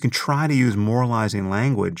 And you can try to use moralizing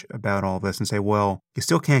language about all this and say, well, you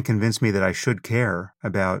still can't convince me that I should care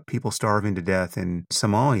about people starving to death in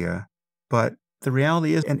Somalia, but the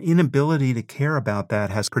reality is an inability to care about that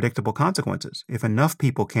has predictable consequences. If enough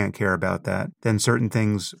people can't care about that, then certain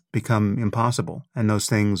things become impossible. And those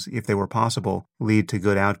things, if they were possible, lead to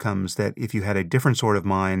good outcomes that if you had a different sort of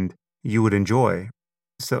mind, you would enjoy.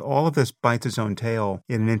 So all of this bites its own tail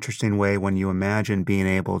in an interesting way when you imagine being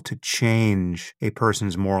able to change a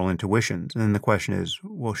person's moral intuitions. And then the question is,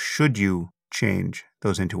 well, should you change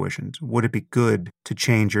those intuitions? Would it be good to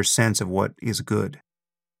change your sense of what is good?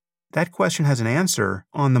 That question has an answer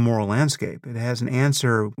on the moral landscape. It has an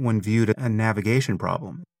answer when viewed as a navigation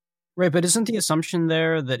problem. Right, but isn't the assumption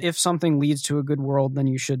there that if something leads to a good world, then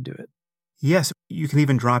you should do it? Yes, you can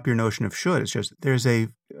even drop your notion of should. It's just there's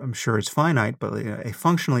I'm sure it's finite, but a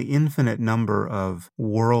functionally infinite number of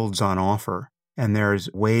worlds on offer, and there's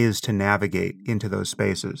ways to navigate into those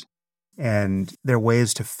spaces. And there are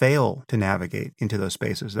ways to fail to navigate into those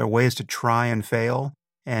spaces. There are ways to try and fail.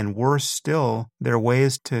 And worse still, there are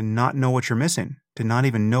ways to not know what you're missing, to not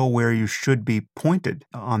even know where you should be pointed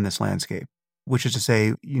on this landscape, which is to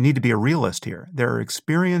say, you need to be a realist here. There are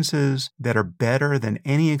experiences that are better than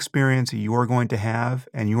any experience you're going to have,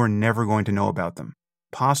 and you are never going to know about them.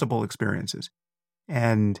 Possible experiences.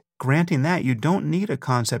 And granting that, you don't need a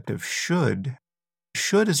concept of should.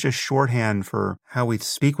 Should is just shorthand for how we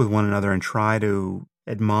speak with one another and try to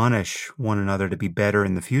admonish one another to be better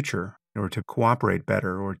in the future, or to cooperate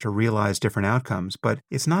better, or to realize different outcomes. But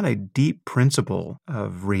it's not a deep principle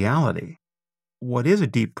of reality. What is a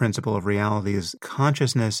deep principle of reality is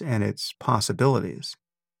consciousness and its possibilities.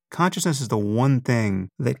 Consciousness is the one thing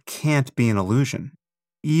that can't be an illusion.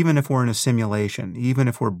 Even if we're in a simulation, even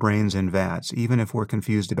if we're brains in vats, even if we're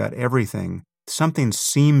confused about everything, something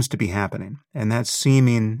seems to be happening. And that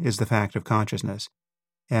seeming is the fact of consciousness.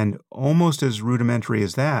 And almost as rudimentary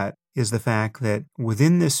as that is the fact that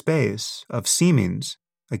within this space of seemings,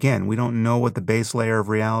 again, we don't know what the base layer of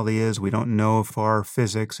reality is. We don't know if our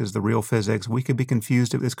physics is the real physics. We could be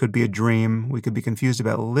confused if this could be a dream. We could be confused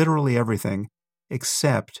about literally everything,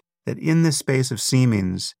 except that in this space of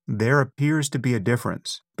seemings, there appears to be a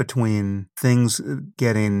difference between things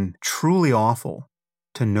getting truly awful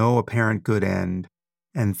to no apparent good end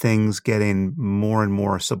and things getting more and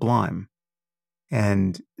more sublime.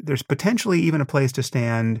 And there's potentially even a place to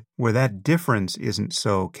stand where that difference isn't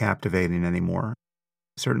so captivating anymore.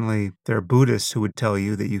 Certainly, there are Buddhists who would tell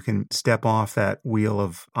you that you can step off that wheel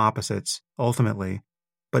of opposites ultimately.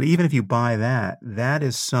 But even if you buy that, that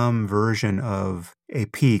is some version of a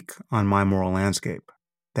peak on my moral landscape.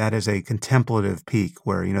 That is a contemplative peak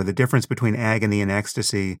where, the difference between agony and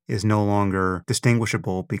ecstasy is no longer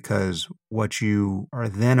distinguishable because what you are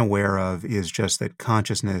then aware of is just that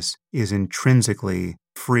consciousness is intrinsically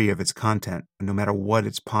free of its content, no matter what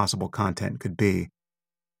its possible content could be.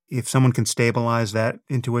 If someone can stabilize that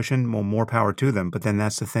intuition, well, more power to them, but then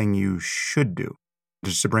that's the thing you should do,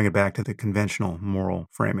 just to bring it back to the conventional moral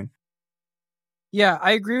framing. Yeah,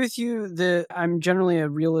 I agree with you that I'm generally a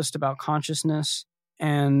realist about consciousness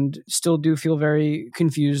and still do feel very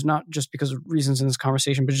confused, not just because of reasons in this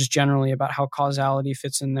conversation, but just generally about how causality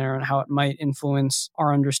fits in there and how it might influence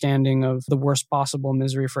our understanding of the worst possible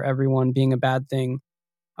misery for everyone being a bad thing.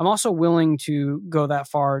 I'm also willing to go that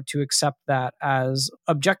far to accept that as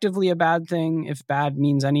objectively a bad thing, if bad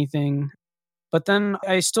means anything. But then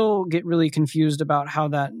I still get really confused about how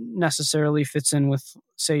that necessarily fits in with,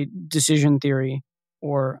 say, decision theory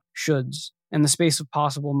or shoulds and the space of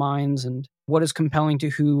possible minds and what is compelling to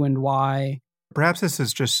who and why. Perhaps this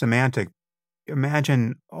is just semantic.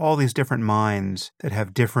 Imagine all these different minds that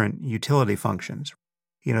have different utility functions.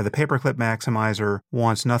 The paperclip maximizer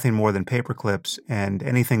wants nothing more than paperclips, and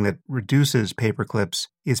anything that reduces paperclips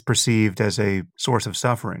is perceived as a source of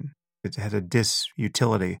suffering. It has a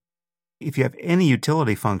disutility. If you have any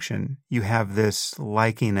utility function, you have this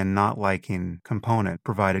liking and not liking component,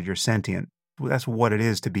 provided you're sentient. That's what it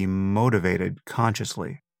is to be motivated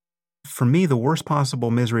consciously. For me, the worst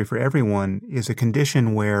possible misery for everyone is a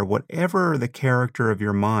condition where whatever the character of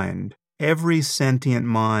your mind, every sentient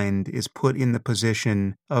mind is put in the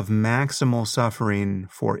position of maximal suffering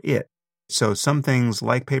for it. So some things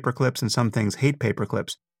like paperclips and some things hate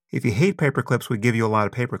paperclips. If you hate paperclips, we give you a lot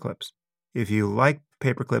of paperclips. If you like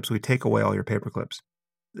paperclips, we take away all your paperclips.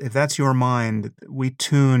 If that's your mind, we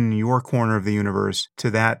tune your corner of the universe to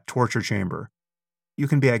that torture chamber. You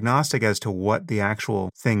can be agnostic as to what the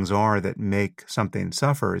actual things are that make something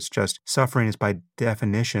suffer. It's just suffering is by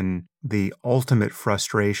definition the ultimate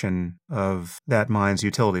frustration of that mind's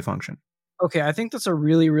utility function. Okay, I think that's a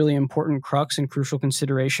really, really important crux and crucial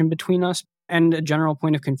consideration between us and a general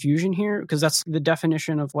point of confusion here, because that's the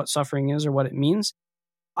definition of what suffering is or what it means.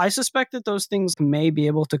 I suspect that those things may be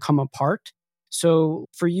able to come apart. So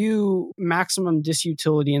for you, maximum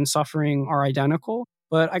disutility and suffering are identical.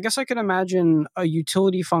 But I guess I could imagine a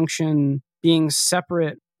utility function being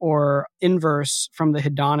separate or inverse from the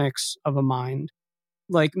hedonics of a mind.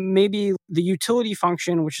 Like maybe the utility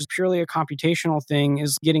function, which is purely a computational thing,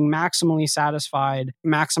 is getting maximally satisfied,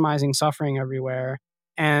 maximizing suffering everywhere.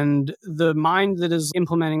 And the mind that is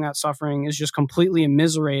implementing that suffering is just completely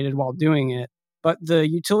immiserated while doing it. But the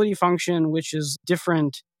utility function, which is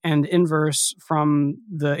different and inverse from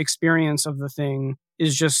the experience of the thing,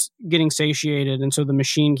 is just getting satiated. And so the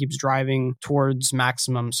machine keeps driving towards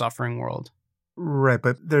maximum suffering world. Right,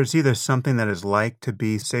 but there's either something that is like to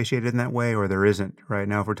be satiated in that way or there isn't, right?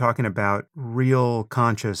 Now, if we're talking about real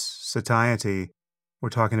conscious satiety, we're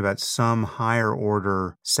talking about some higher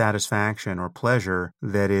order satisfaction or pleasure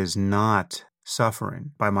that is not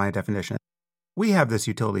suffering, by my definition. We have this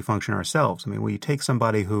utility function ourselves. I mean, when you take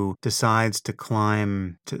somebody who decides to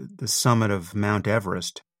climb to the summit of Mount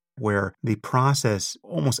Everest, where the process,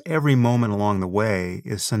 almost every moment along the way,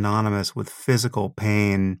 is synonymous with physical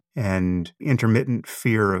pain and intermittent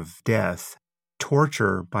fear of death,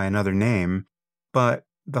 torture by another name, but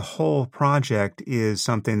the whole project is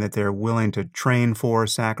something that they're willing to train for,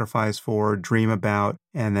 sacrifice for, dream about,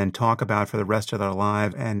 and then talk about for the rest of their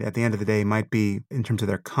life. And at the end of the day, might be, in terms of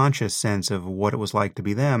their conscious sense of what it was like to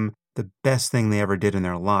be them, the best thing they ever did in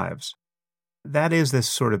their lives. That is this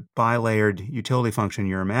sort of bilayered utility function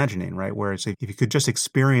you're imagining, right? Where it's if you could just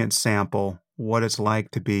experience sample what it's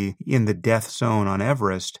like to be in the death zone on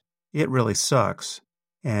Everest, it really sucks.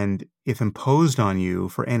 And if imposed on you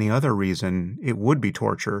for any other reason, it would be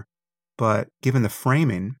torture. But given the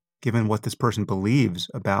framing, given what this person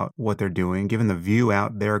believes about what they're doing, given the view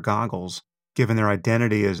out their goggles, given their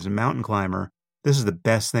identity as a mountain climber, this is the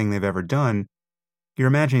best thing they've ever done. You're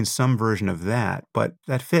imagining some version of that, but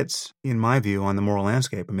that fits, in my view, on the moral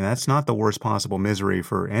landscape. I mean, that's not the worst possible misery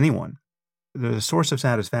for anyone. There's a source of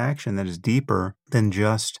satisfaction that is deeper than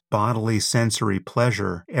just bodily sensory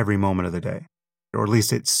pleasure every moment of the day. or at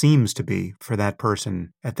least it seems to be for that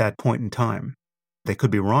person at that point in time. They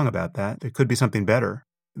could be wrong about that. There could be something better.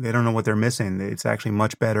 They don't know what they're missing. It's actually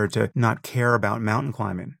much better to not care about mountain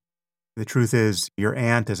climbing. The truth is, your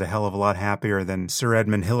aunt is a hell of a lot happier than Sir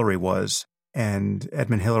Edmund Hillary was. And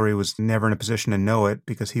Edmund Hillary was never in a position to know it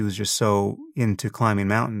because he was just so into climbing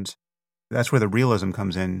mountains. That's where the realism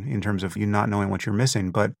comes in terms of you not knowing what you're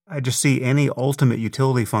missing. But I just see any ultimate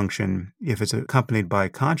utility function, if it's accompanied by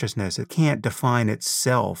consciousness, it can't define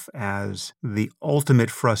itself as the ultimate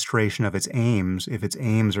frustration of its aims if its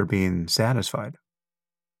aims are being satisfied.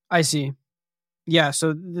 I see. Yeah,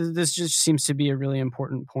 so this just seems to be a really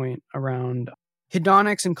important point around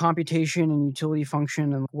hedonics and computation and utility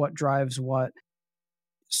function and what drives what.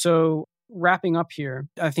 So wrapping up here,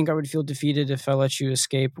 I think I would feel defeated if I let you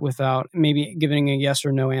escape without maybe giving a yes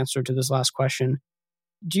or no answer to this last question.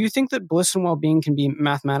 Do you think that bliss and well-being can be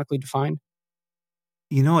mathematically defined?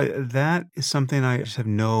 You know, that is something I just have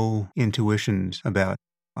no intuitions about.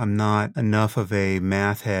 I'm not enough of a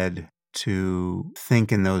math head to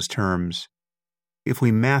think in those terms. If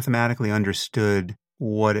we mathematically understood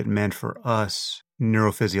what it meant for us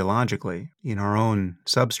neurophysiologically in our own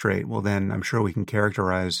substrate, well, then I'm sure we can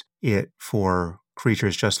characterize it for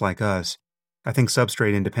creatures just like us. I think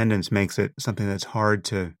substrate independence makes it something that's hard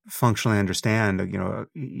to functionally understand,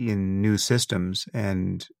 in new systems,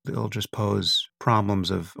 and it'll just pose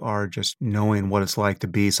problems of our just knowing what it's like to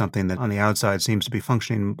be something that on the outside seems to be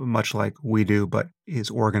functioning much like we do, but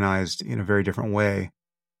is organized in a very different way.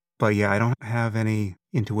 But yeah, I don't have any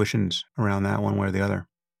intuitions around that one way or the other.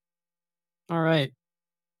 All right.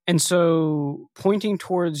 And so pointing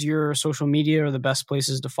towards your social media or the best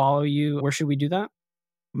places to follow you, where should we do that?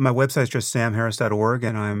 My website is just samharris.org,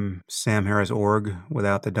 and I'm samharris.org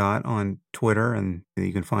without the dot on Twitter, and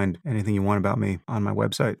you can find anything you want about me on my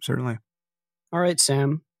website, certainly. All right,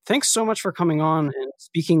 Sam. Thanks so much for coming on and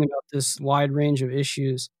speaking about this wide range of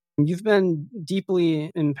issues. You've been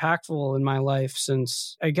deeply impactful in my life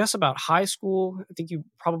since, I guess, about high school. I think you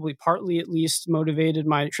probably partly at least motivated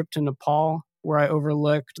my trip to Nepal, where I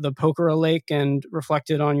overlooked the Pokhara Lake and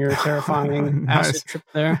reflected on your terrifying acid trip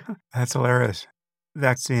there. That's hilarious.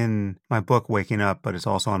 That's in my book, Waking Up, but it's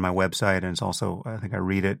also on my website, and it's also, I think I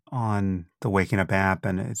read it on the Waking Up app,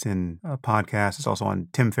 and it's in a podcast. It's also on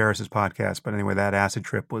Tim Ferriss's podcast. But anyway, that acid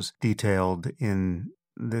trip was detailed in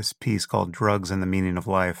this piece called Drugs and the Meaning of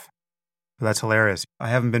Life. But that's hilarious. I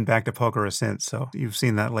haven't been back to Pokhara since, so you've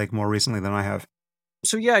seen that lake more recently than I have.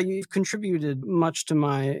 So yeah, you've contributed much to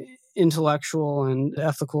my intellectual and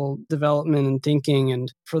ethical development and thinking.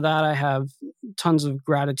 And for that, I have tons of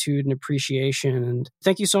gratitude and appreciation. And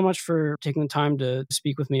thank you so much for taking the time to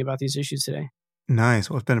speak with me about these issues today. Nice.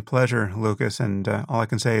 Well, it's been a pleasure, Lucas. And all I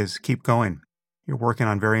can say is keep going. You're working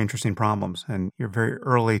on very interesting problems, and you're very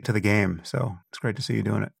early to the game. So it's great to see you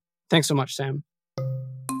doing it. Thanks so much, Sam.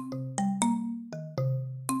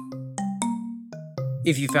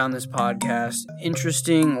 If you found this podcast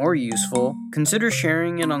interesting or useful, consider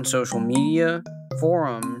sharing it on social media,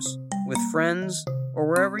 forums, with friends, or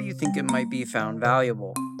wherever you think it might be found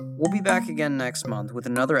valuable. We'll be back again next month with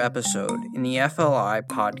another episode in the FLI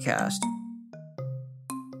podcast.